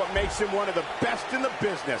 This is what makes him one of the best in the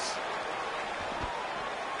business.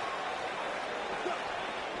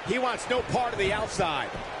 He wants no part of the outside.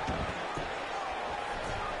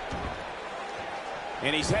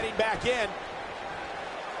 And he's heading back in.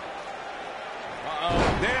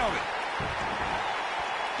 Uh-oh, nailed it.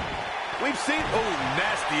 We've seen... Oh,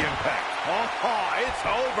 nasty impact. Oh, it's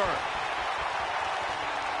over.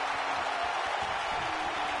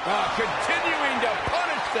 Continuing to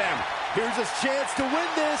punish them. Here's his chance to win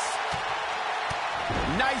this.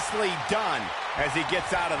 Nicely done as he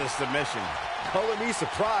gets out of the submission. Color me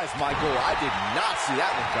surprised, Michael. I did not see that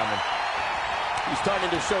one coming. He's starting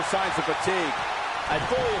to show signs of fatigue. I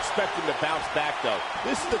fully expect him to bounce back, though.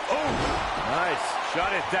 This is the... Oh! Nice. Shut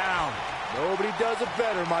it down. Nobody does it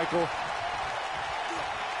better, Michael.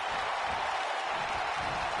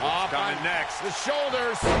 Coming next. The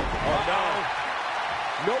shoulders. Oh, no.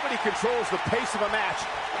 Nobody controls the pace of a match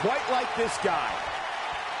quite like this guy.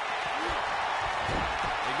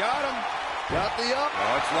 They got him. Got the up.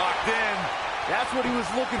 Oh, it's locked in. That's what he was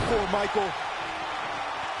looking for, Michael.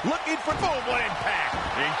 Looking for... Oh, what impact.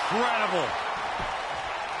 Incredible.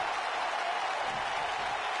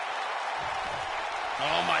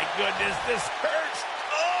 Oh, my goodness. This hurts.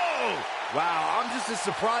 Oh! Wow, I'm just as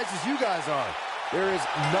surprised as you guys are. There is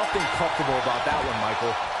nothing comfortable about that one,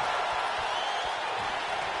 Michael.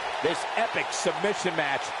 This epic submission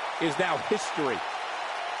match is now history.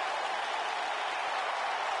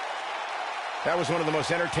 That was one of the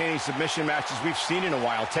most entertaining submission matches we've seen in a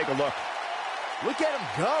while. Take a look. Look at him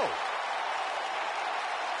go.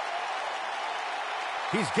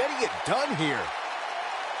 He's getting it done here.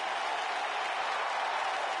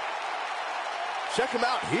 Check him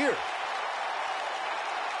out here.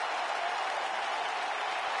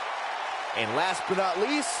 And last but not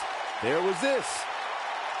least, there was this.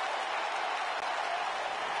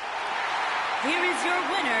 Here is your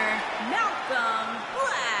winner, Malcolm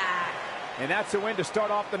Black. And that's a win to start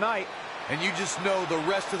off the night. And you just know the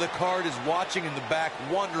rest of the card is watching in the back,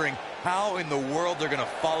 wondering how in the world they're going to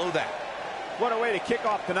follow that. What a way to kick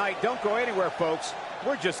off the night. Don't go anywhere, folks.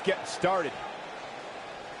 We're just getting started.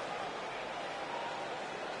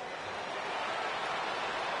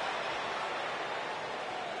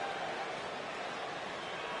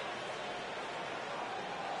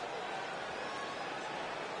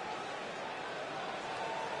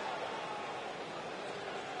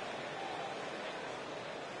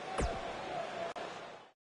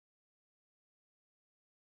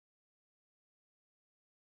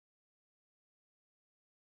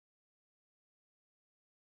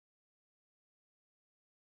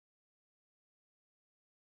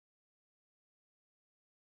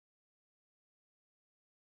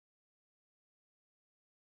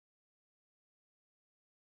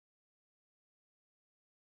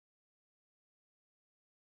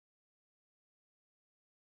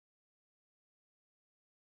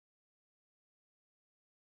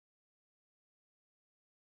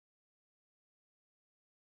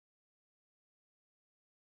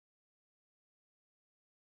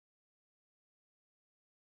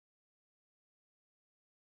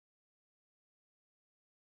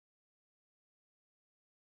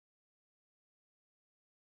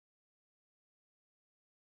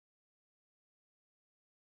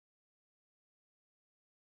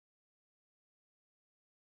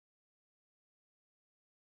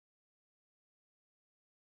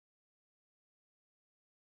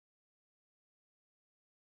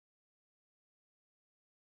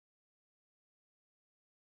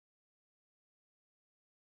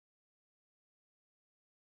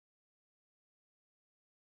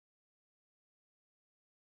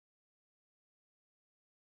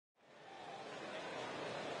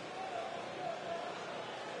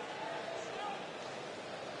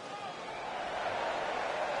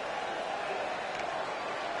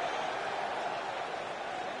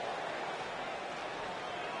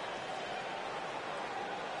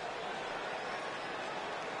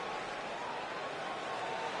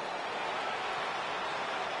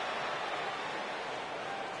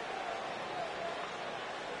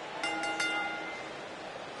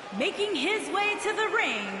 Making his way to the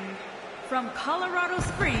ring from Colorado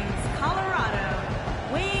Springs,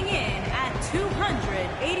 Colorado, weighing in at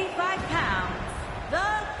 285 pounds,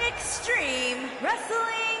 the Extreme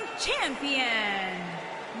Wrestling Champion,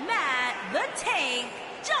 Matt the Tank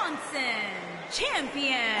Johnson,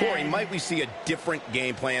 champion. Corey, might we see a different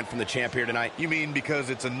game plan from the champ here tonight? You mean because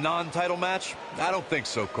it's a non-title match? I don't think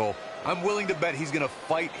so, Cole. I'm willing to bet he's going to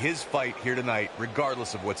fight his fight here tonight,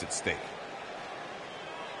 regardless of what's at stake.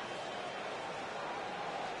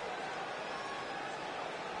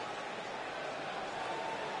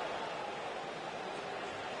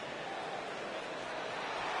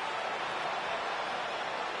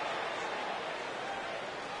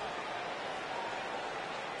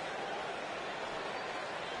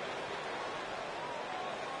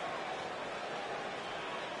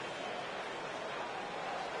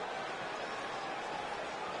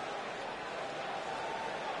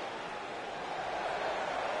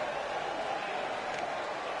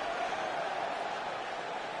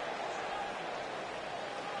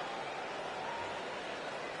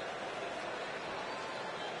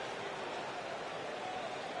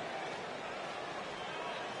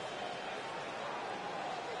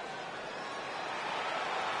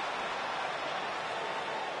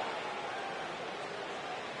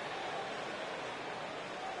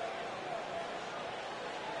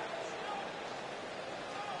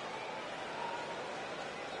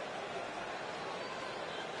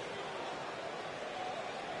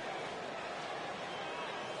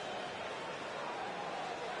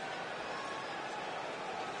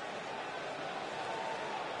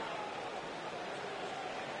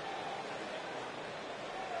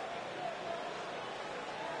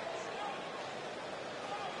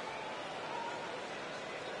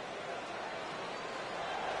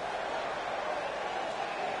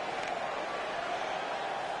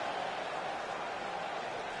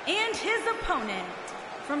 And his opponent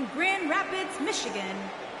from Grand Rapids, Michigan,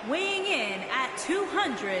 weighing in at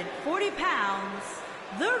 240 pounds,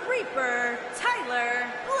 the Reaper,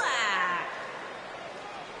 Tyler Black.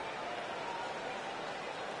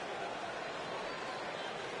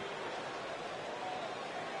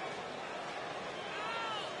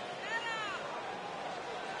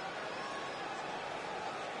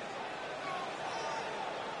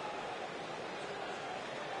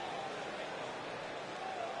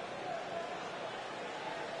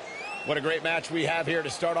 What a great match we have here to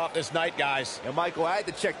start off this night, guys. And Michael, I had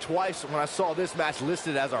to check twice when I saw this match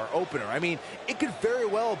listed as our opener. I mean, it could very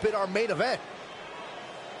well have been our main event.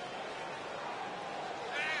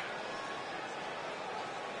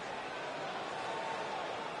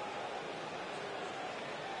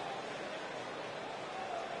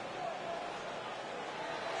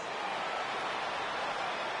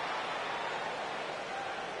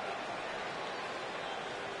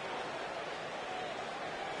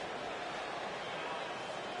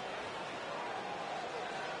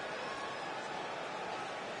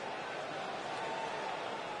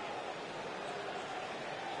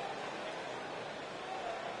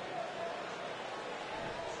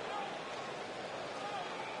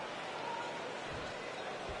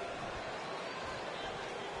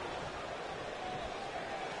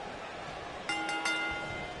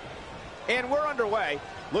 And we're underway.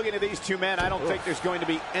 Looking at these two men, I don't think there's going to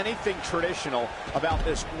be anything traditional about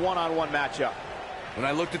this one-on-one matchup. When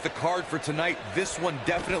I looked at the card for tonight, this one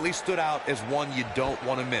definitely stood out as one you don't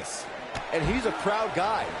want to miss. And he's a proud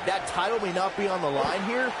guy. That title may not be on the line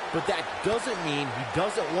here, but that doesn't mean he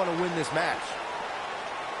doesn't want to win this match.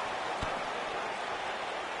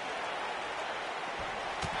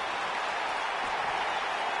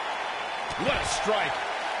 What a strike.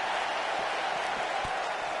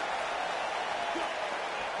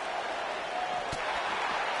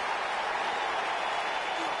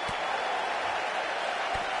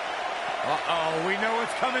 Uh-oh, we know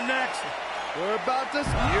what's coming next. We're about to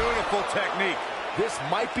start. Beautiful technique. This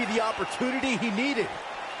might be the opportunity he needed.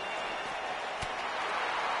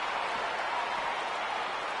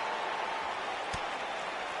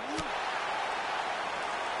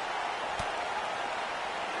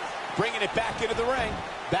 Bringing it back into the ring.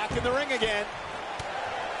 Back in the ring again.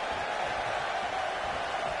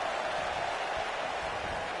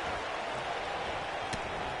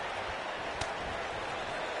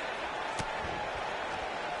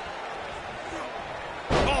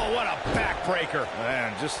 Oh, what a backbreaker.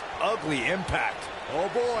 Man, just ugly impact. Oh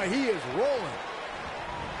boy, he is rolling.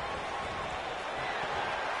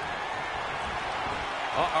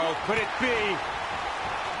 Uh-oh, could it be?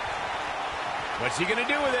 What's he going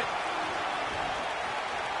to do with it?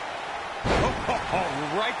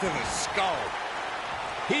 Oh, right to the skull.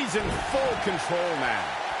 He's in full control now.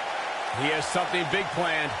 He has something big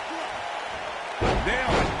planned.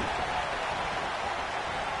 Nailed it.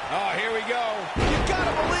 Oh, here we go. You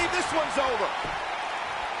gotta believe this one's over.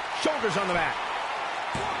 Shoulders on the mat.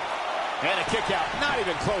 And a kick out. Not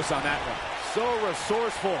even close on that one. So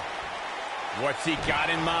resourceful. What's he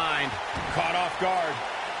got in mind? Caught off guard.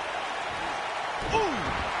 Ooh!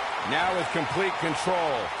 Now with complete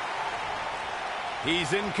control.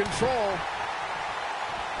 He's in control.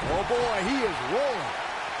 Oh, boy, he is rolling.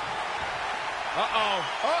 Uh-oh.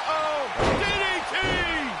 Uh-oh. DDT!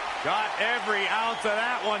 Got every ounce of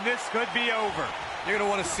that one. This could be over. You're going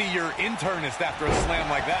to want to see your internist after a slam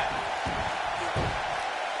like that.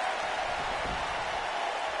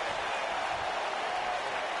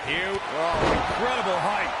 Here. Oh, incredible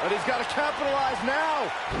height. But he's got to capitalize now.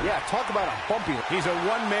 Yeah, talk about a bumpy. He's a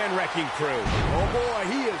one-man wrecking crew. Oh, boy,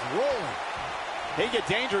 he is rolling. They get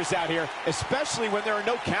dangerous out here, especially when there are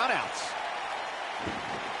no countouts.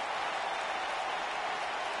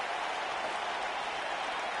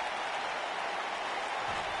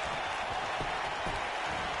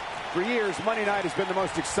 For years, Monday night has been the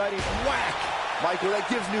most exciting. Whack! Michael, that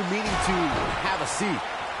gives new meaning to have a seat.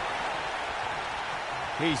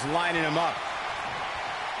 He's lining him up.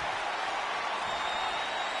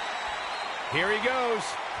 Here he goes.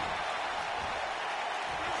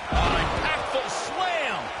 Impactful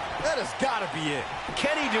slam. That has got to be it.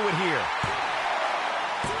 Can he do it here?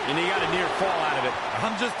 And he got a near fall out of it.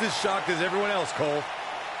 I'm just as shocked as everyone else, Cole.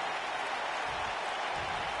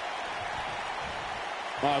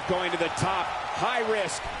 Going to the top. High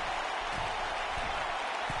risk.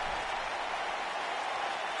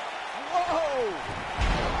 Whoa!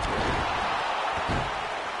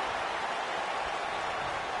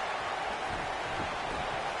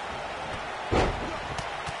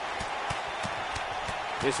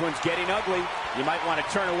 This one's getting ugly. You might want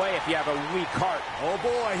to turn away if you have a weak heart. Oh,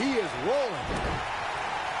 boy, he is rolling.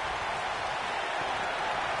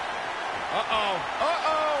 Uh-oh.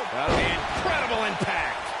 Uh-oh. That'll be incredible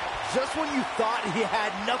impact. Just when you thought he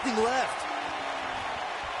had nothing left.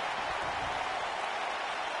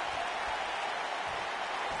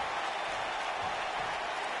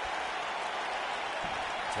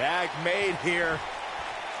 Tag made here.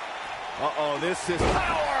 Uh-oh, this is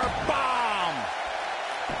Power bomb.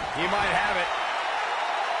 He might have it.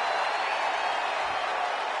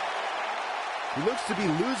 He looks to be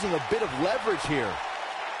losing a bit of leverage here.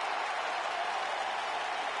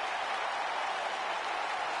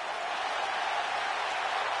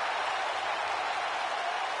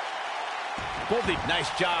 Boldy, nice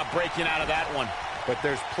job breaking out of that one. But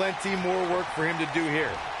there's plenty more work for him to do here.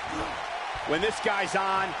 When this guy's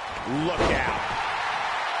on, look out.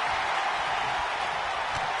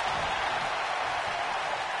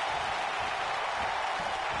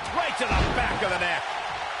 Right to the back of the neck.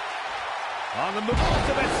 On the move,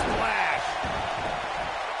 ultimate splash.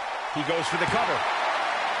 He goes for the cover.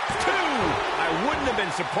 2! I wouldn't have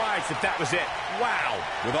been surprised if that was it. Wow.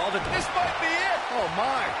 With all the... This might be it. Oh,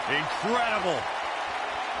 my. Incredible.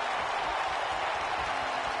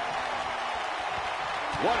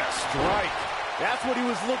 What a strike. That's what he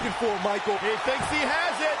was looking for, Michael. He thinks he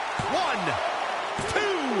has it. 1, 2,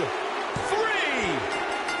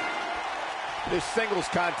 3. This singles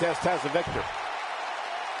contest has a victor.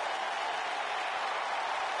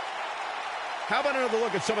 How about another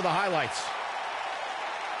look at some of the highlights?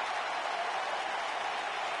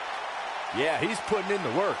 Yeah, he's putting in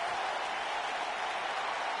the work.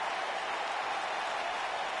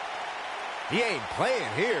 He ain't playing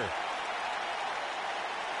here.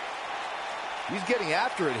 He's getting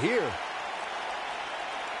after it here.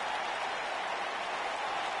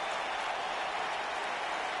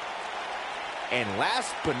 And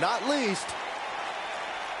last but not least,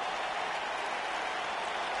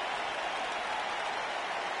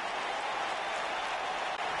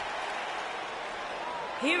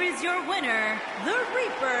 Here is your winner, the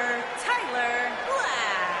Reaper, Tyler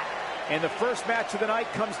Black. And the first match of the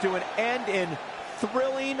night comes to an end in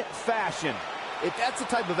thrilling fashion. if that's the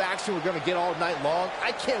type of action we're going to get all night long,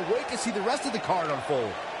 I can't wait to see the rest of the card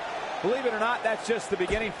unfold. Believe it or not, that's just the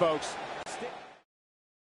beginning, folks.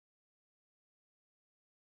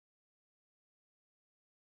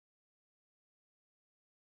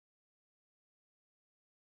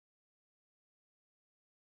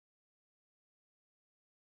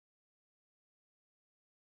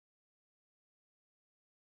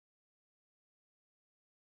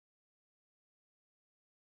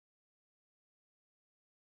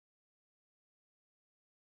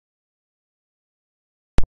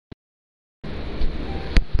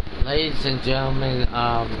 Ladies and gentlemen,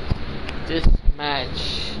 this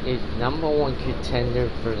match is #1 contender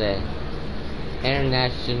for the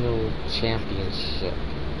International Championship.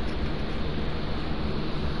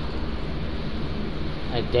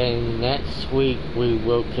 And then next week we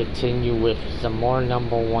will continue with some more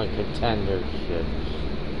 #1 contenderships.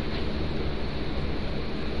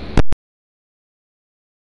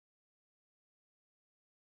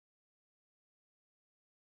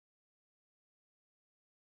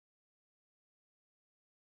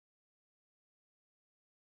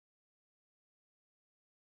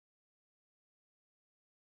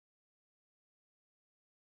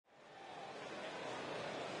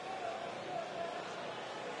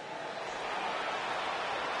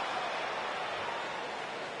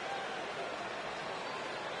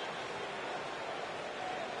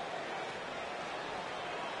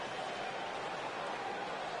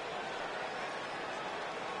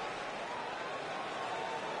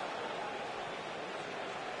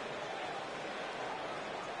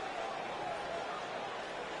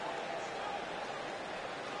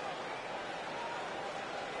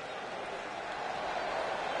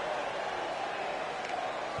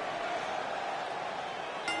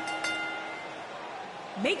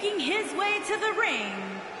 Making his way to the ring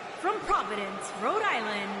from Providence, Rhode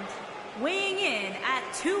Island, weighing in at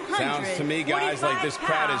 200. Sounds to me, guys, like this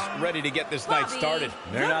crowd is ready to get this night started.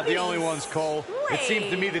 They're not the only ones, Cole. It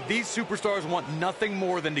seems to me that these superstars want nothing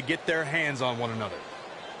more than to get their hands on one another.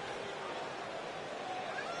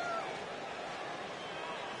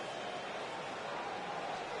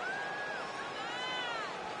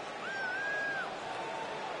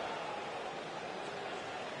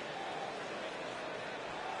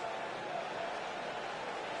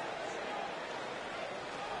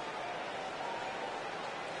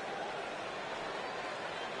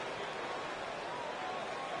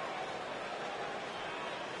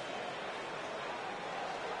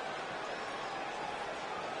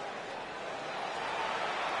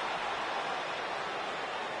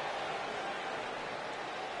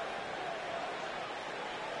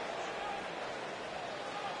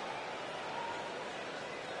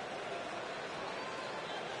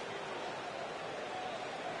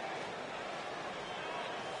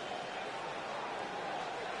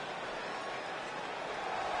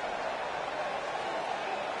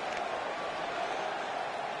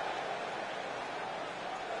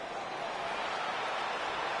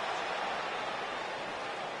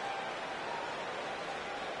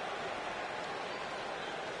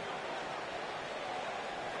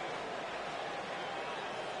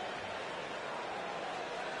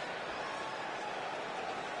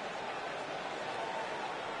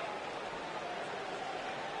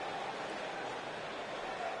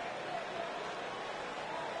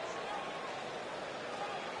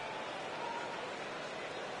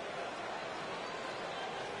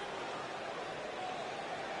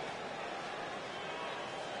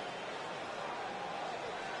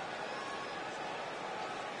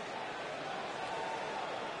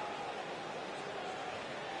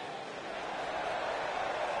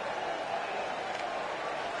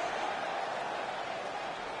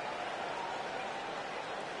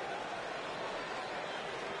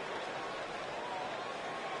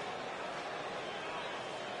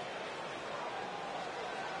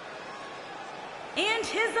 And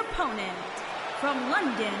his opponent from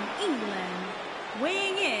London, England,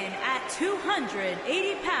 weighing in at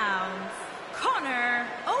 280 pounds, Conor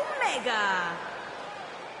Omega.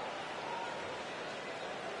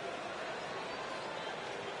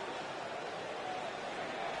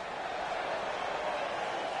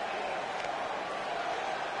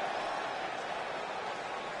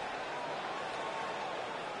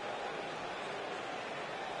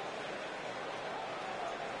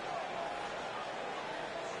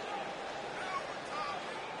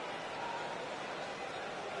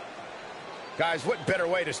 Guys, what better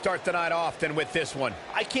way to start the night off than with this one?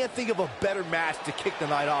 I can't think of a better match to kick the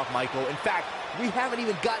night off, Michael. In fact, we haven't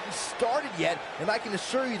even gotten started yet, and I can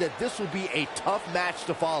assure you that this will be a tough match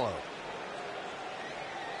to follow.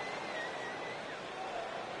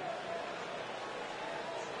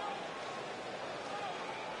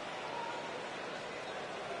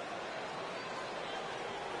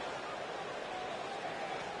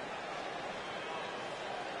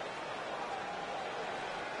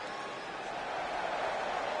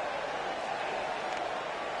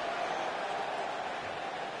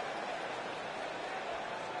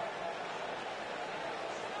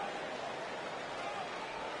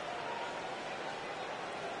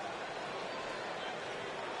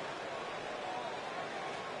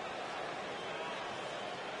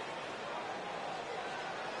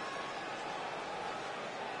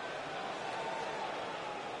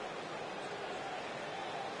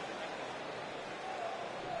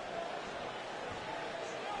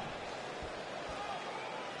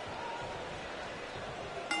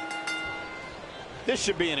 This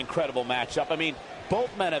should be an incredible matchup. I mean,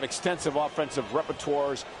 both men have extensive offensive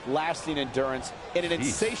repertoires, lasting endurance, and an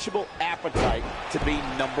insatiable appetite to be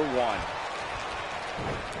number one.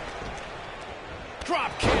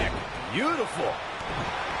 Drop kick. Beautiful.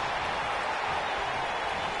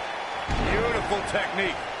 Beautiful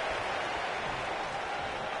technique.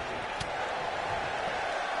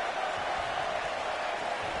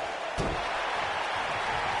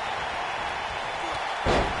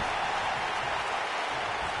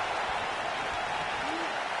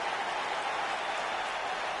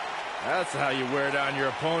 That's how you wear down your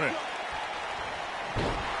opponent.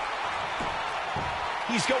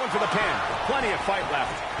 He's going for the pin. Plenty of fight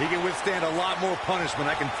left. He can withstand a lot more punishment,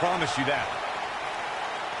 I can promise you that.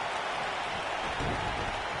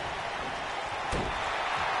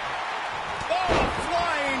 Oh,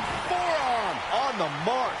 flying forearm on the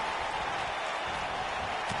mark.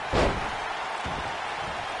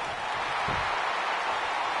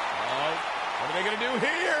 Oh, what are they going to do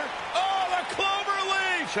here? Oh, the clover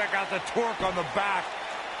leaf! Check out the torque on the back.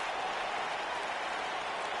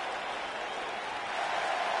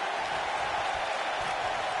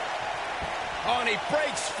 Oh, and he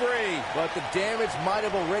breaks free. But the damage might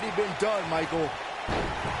have already been done, Michael.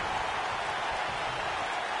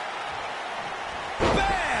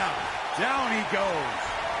 Bam! Down he goes.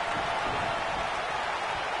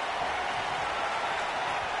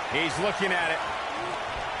 He's looking at it.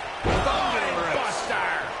 Buster!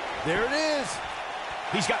 There it is.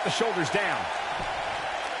 He's got the shoulders down.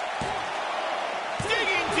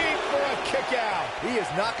 Digging deep for a kick out. He is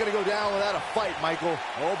not going to go down without a fight, Michael.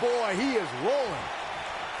 Oh, boy, he is rolling.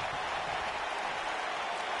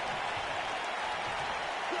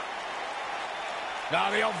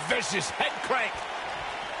 Now the old vicious head crank.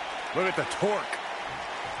 Look at the torque.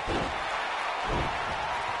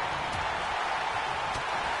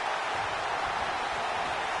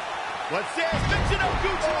 What's this?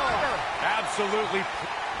 Michinoku driver. Absolutely.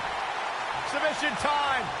 Submission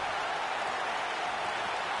time.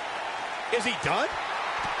 Is he done?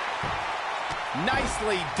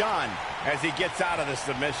 Nicely done as he gets out of the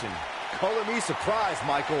submission. Color me surprised,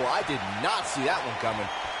 Michael. I did not see that one coming.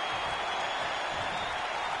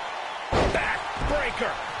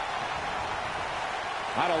 Backbreaker.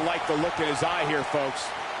 I don't like the look in his eye here, folks.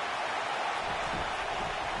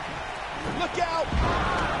 Look out!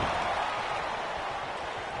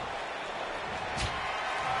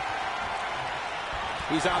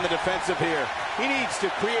 He's on the defensive here. He needs to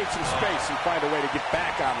create some space and find a way to get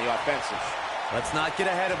back on the offensive. Let's not get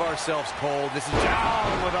ahead of ourselves, Cole. This is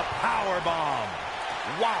Down with a power bomb.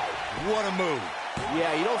 Wow, what a move.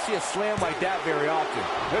 Yeah, you don't see a slam like that very often.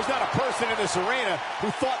 There's not a person in this arena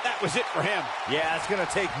who thought that was it for him. Yeah, it's going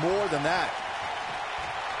to take more than that.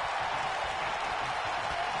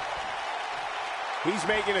 He's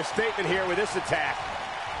making a statement here with this attack.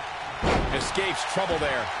 Escapes trouble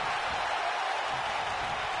there.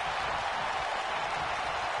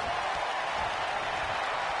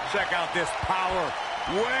 Check out this power.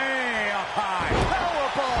 Way up high.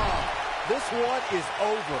 Power bomb. This one is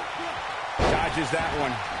over. Dodges that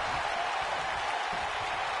one.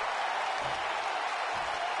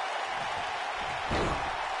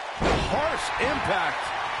 Harsh impact.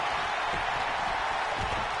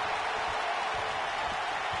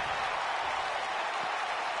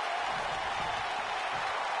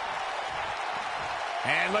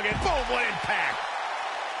 And look at boom, what impact.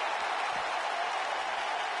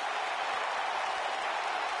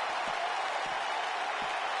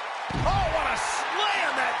 Oh, what a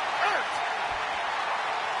slam that hurt.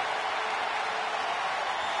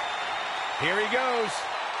 Here he goes.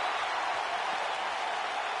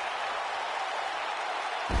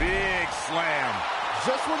 Big slam.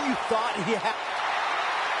 Just when you thought he had...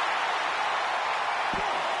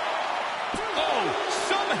 Oh,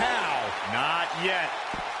 somehow. Not yet.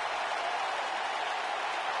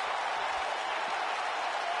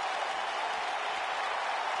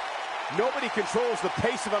 Nobody controls the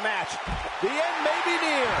pace of a match. The end may be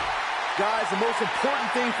near. Guys, the most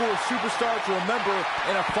important thing for a superstar to remember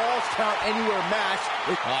in a Falls Count Anywhere match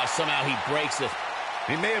is... somehow he breaks it.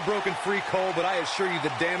 He may have broken free, Cole, but I assure you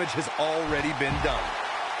the damage has already been done.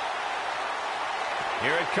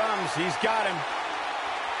 Here it comes. He's got him.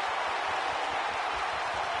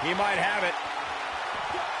 He might have it.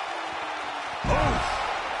 Oof.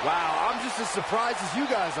 Wow, I'm just as surprised as you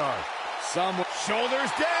guys are. Some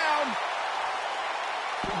shoulders down.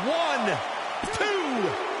 1, 2,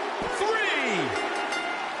 3.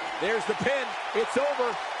 There's the pin. It's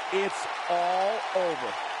over. It's all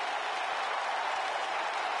over.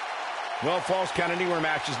 Well, Falls Count Anywhere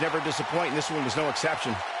matches never disappoint, and this one was no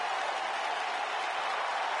exception.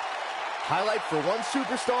 Highlight for one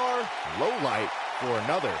superstar, low light for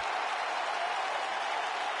another.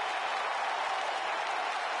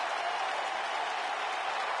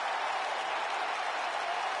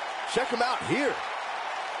 Check him out here.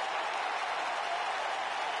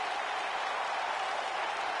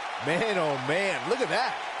 Man, oh man, look at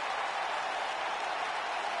that.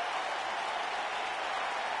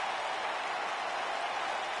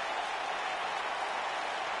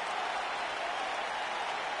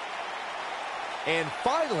 And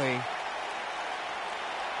finally,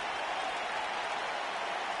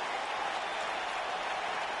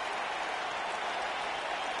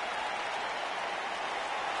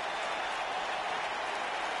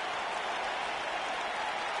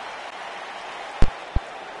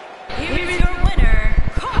 here's your winner,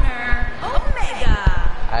 Connor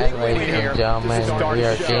Omega. Alright, ladies and gentlemen, we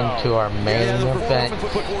are getting to our main event,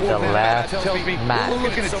 the last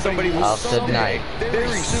match of the night.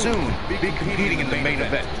 Very soon, be competing in the main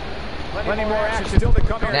event. Plenty more action still to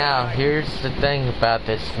come here. Now, here's the thing about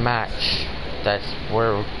this match that's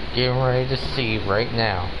we're getting ready to see right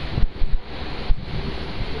now.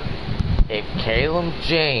 If Caleb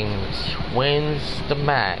James wins the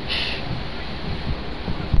match,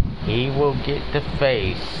 he will get to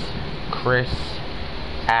face Chris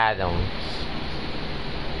Adams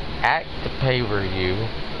at the pay-per-view,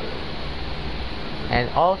 and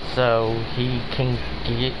also he can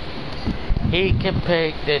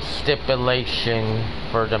pick the stipulation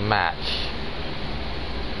for the match.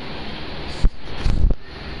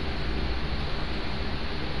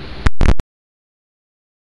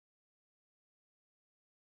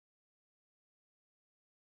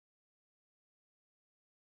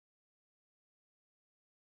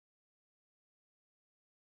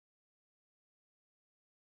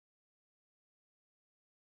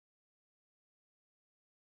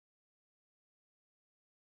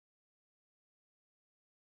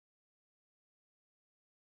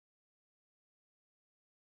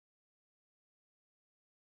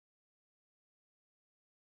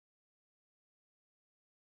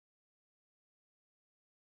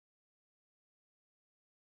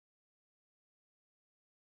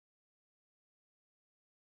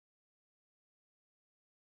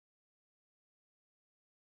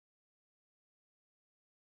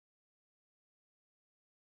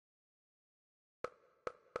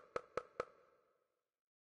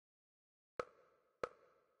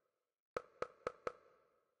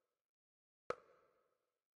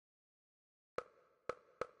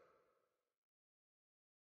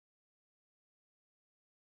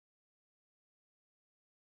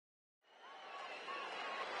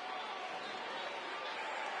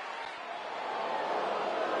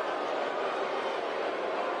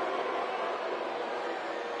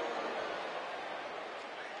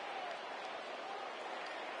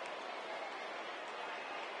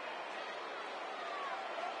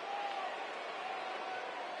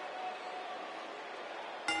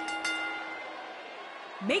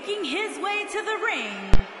 Making his way to the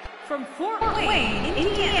ring from Fort Wayne,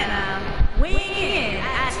 Indiana, weighing in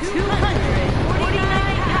at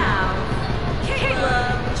 249 pounds,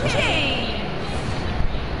 Caleb James.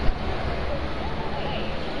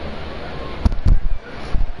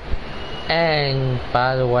 And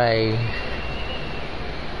by the way,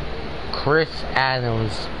 Chris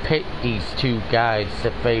Adams picked these two guys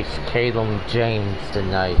to face Caleb James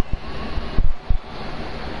tonight.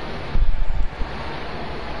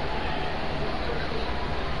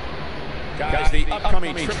 Guys, the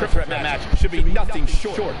upcoming triple threat match should be nothing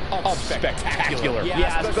short of spectacular.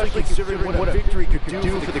 Yeah, especially considering what a victory could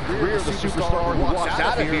do for the career of the superstar who walks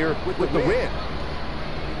out of here with the win.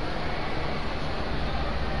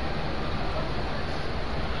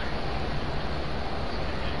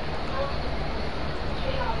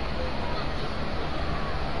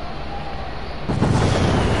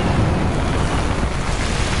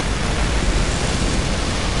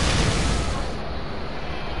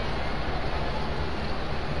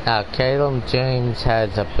 Now, Caleb James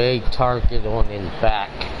has a big target on his back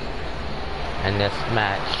in this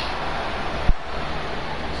match.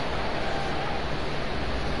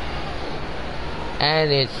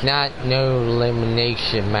 And it's not no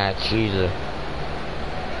elimination match either.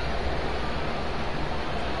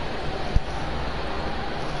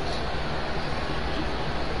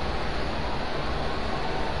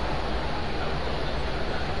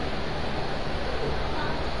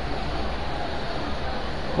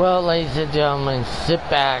 Well, ladies and gentlemen, sit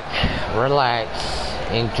back, relax,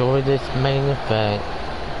 enjoy this main event.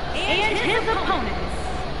 And his opponents,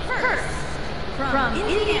 first, from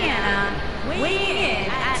Indiana, weighing in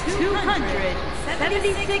at 275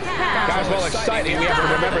 76 pounds. Guys, while exciting, we have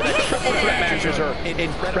to remember that triple threat matches are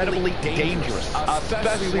incredibly dangerous,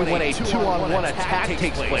 especially when a two-on-one attack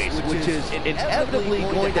takes place, which is inevitably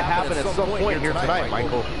going to happen at some point here tonight,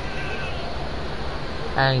 Michael.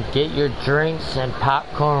 And get your drinks and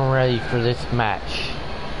popcorn ready for this match.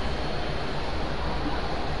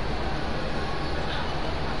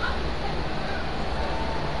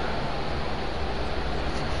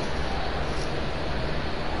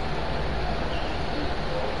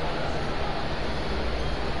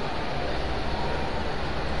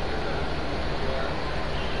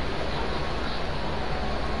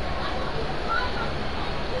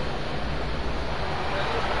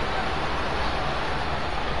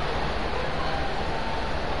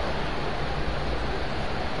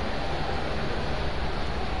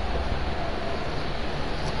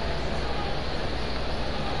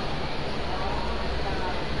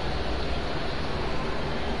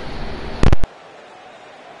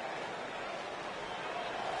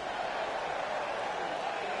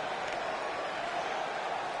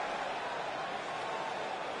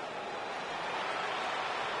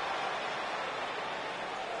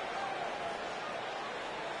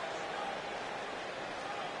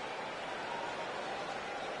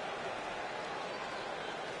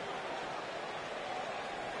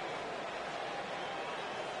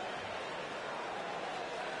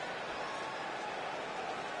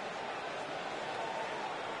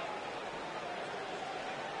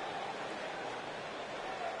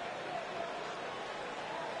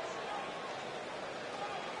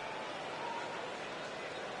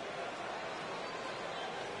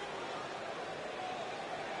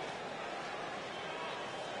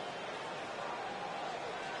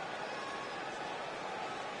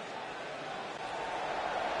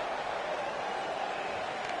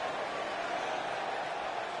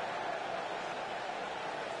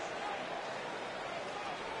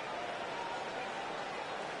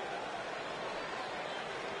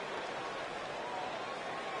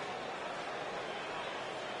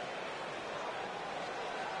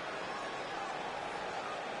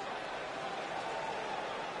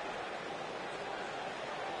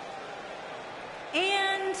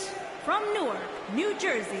 And from Newark, New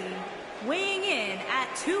Jersey, weighing in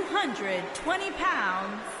at 220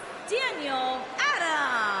 pounds, Daniel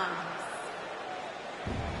Adams.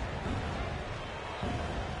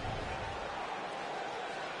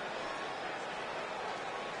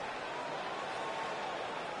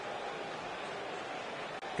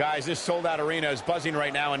 Guys, this sold-out arena is buzzing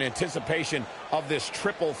right now in anticipation of this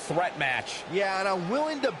triple threat match. Yeah, and I'm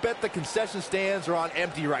willing to bet the concession stands are on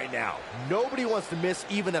empty right now. Nobody wants to miss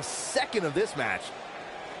even a second of this match.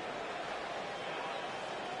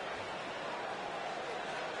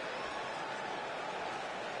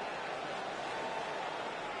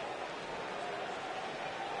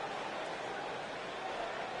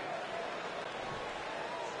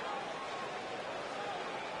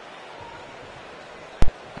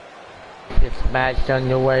 This match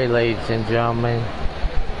underway, ladies and gentlemen.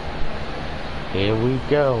 Here we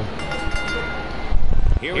go.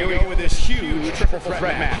 Here we go with this huge triple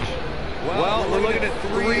threat match. Well, we're looking at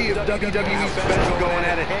 3 of WWE's best going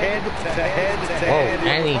at it head to head to head. Oh,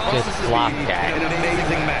 and he just blocked that. An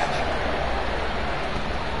amazing match.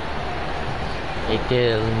 He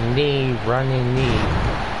did a knee, running knee.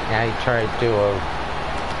 Now he tried to do a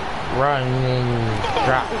running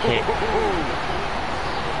drop kick.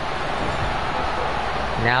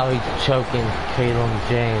 Now he's choking Caleb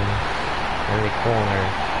James in the corner.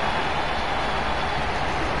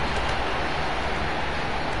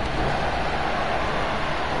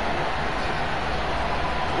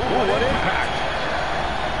 Ooh, what impact!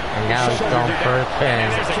 And now he's going for a pin.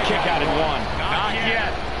 There's a kick out in one. Not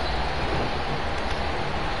yet.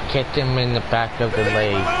 Kicked him in the back of the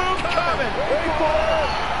leg. Coming! Wait for it!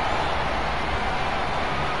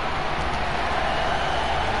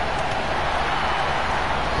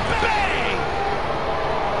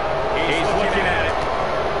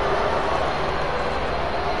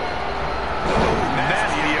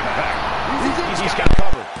 He's got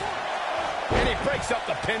covered. And he breaks up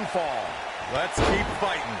the pinfall. Let's keep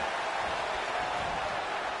fighting.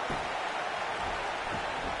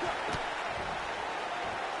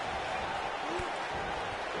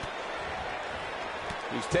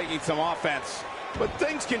 He's taking some offense. But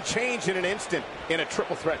things can change in an instant in a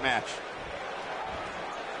triple threat match.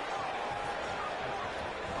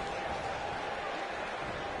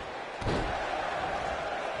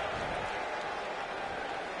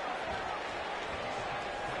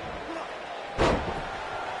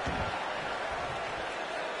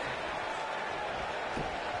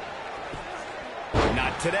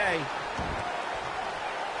 Today.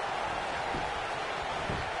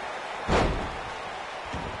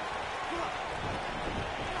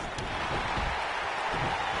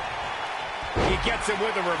 Hits him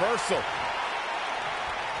with a reversal.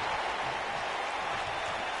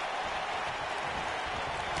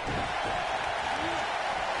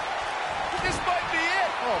 This might be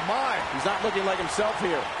it. Oh, my. He's not looking like himself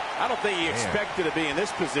here. I don't think he expected to be in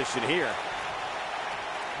this position here.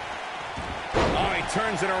 Oh, he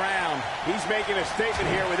turns it around. He's making a statement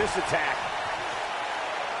here with this attack.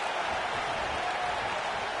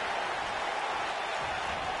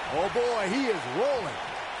 Oh, boy, he is rolling.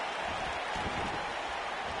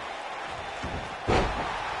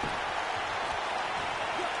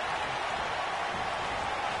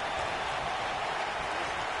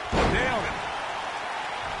 Nailed it.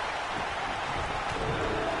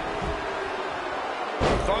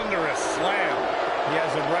 Thunderous slam. He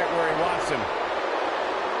has him right where he wants him.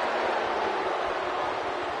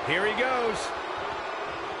 Here he goes.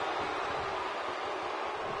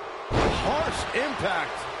 Harsh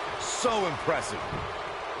impact. So impressive.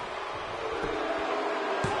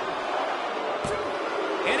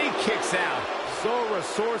 And he kicks out. So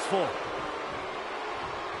resourceful.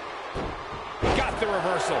 Got the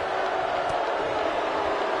reversal.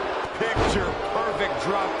 Picture perfect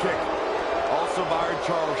drop kick. Also Byron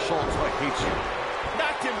Charles Schultz, I hate you.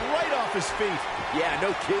 Knocked him right off his feet. Yeah,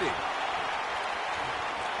 no kidding.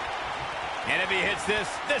 And if he hits this,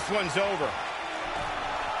 this one's over.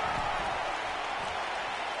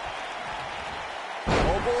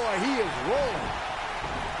 Oh, boy, he is rolling.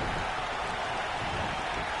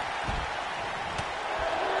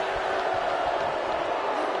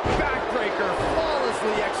 Backbreaker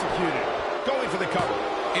flawlessly executed. Going for the cover.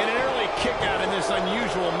 And an early kick out in this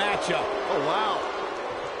unusual matchup. Oh, wow.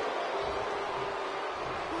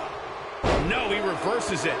 No, he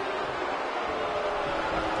reverses it.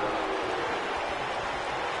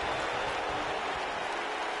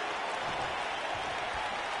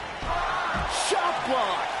 Shot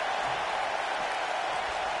block.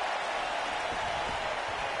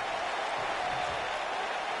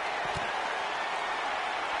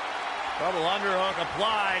 Double underhook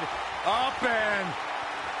applied. Up and...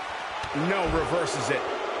 No, reverses it.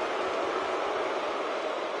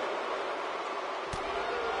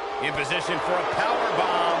 In position for a power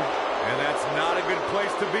bomb. And that's not a good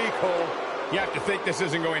place to be, Cole. You have to think this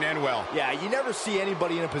isn't going to end well. Yeah, you never see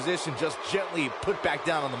anybody in a position just gently put back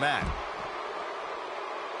down on the mat.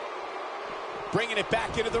 Bringing it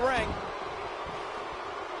back into the ring.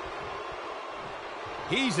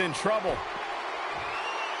 He's in trouble.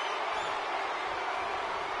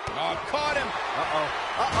 Oh, caught him. Uh-oh.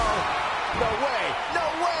 Uh-oh. No way. No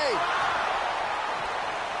way.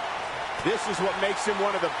 This is what makes him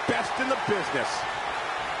one of the best in the business.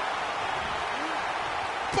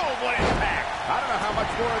 Boom, what impact. I don't know how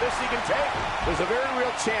much more of this he can take. There's a very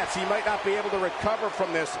real chance he might not be able to recover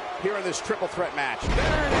from this here in this triple threat match.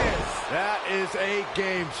 There it is. That is a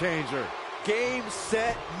game changer. Game,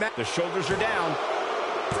 set, match. The shoulders are down.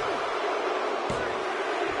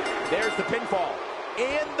 There's the pinfall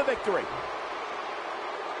and the victory.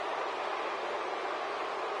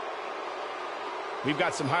 We've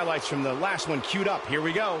got some highlights from the last one queued up. Here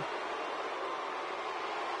we go.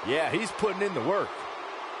 Yeah, he's putting in the work.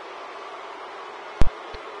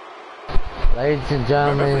 Ladies and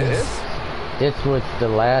gentlemen, this was the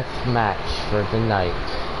last match for the night.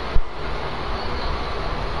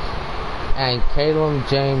 And Caleb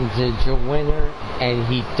James is your winner, and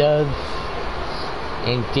he does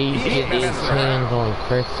indeed get his hands on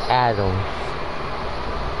Chris Adams.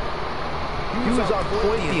 He was on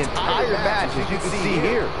point the entire match, as you can see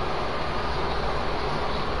here.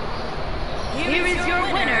 Here is your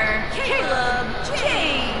winner, Caleb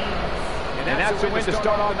James. And that's a win to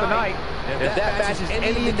start off the night. If that match is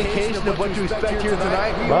any indication of what to expect here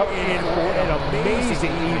tonight, we're in for an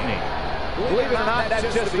amazing evening. Believe it or not,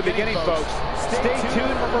 that's just the beginning, folks. Stay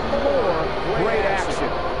tuned for more great action.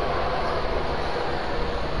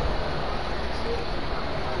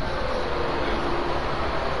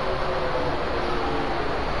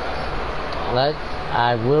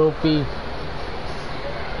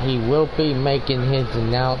 He will be making his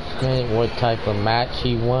announcement what type of match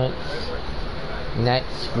he wants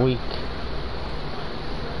next week.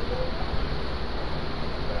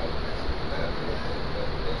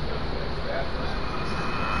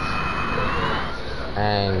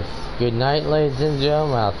 And good night, ladies and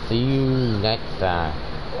gentlemen. I'll see you next time.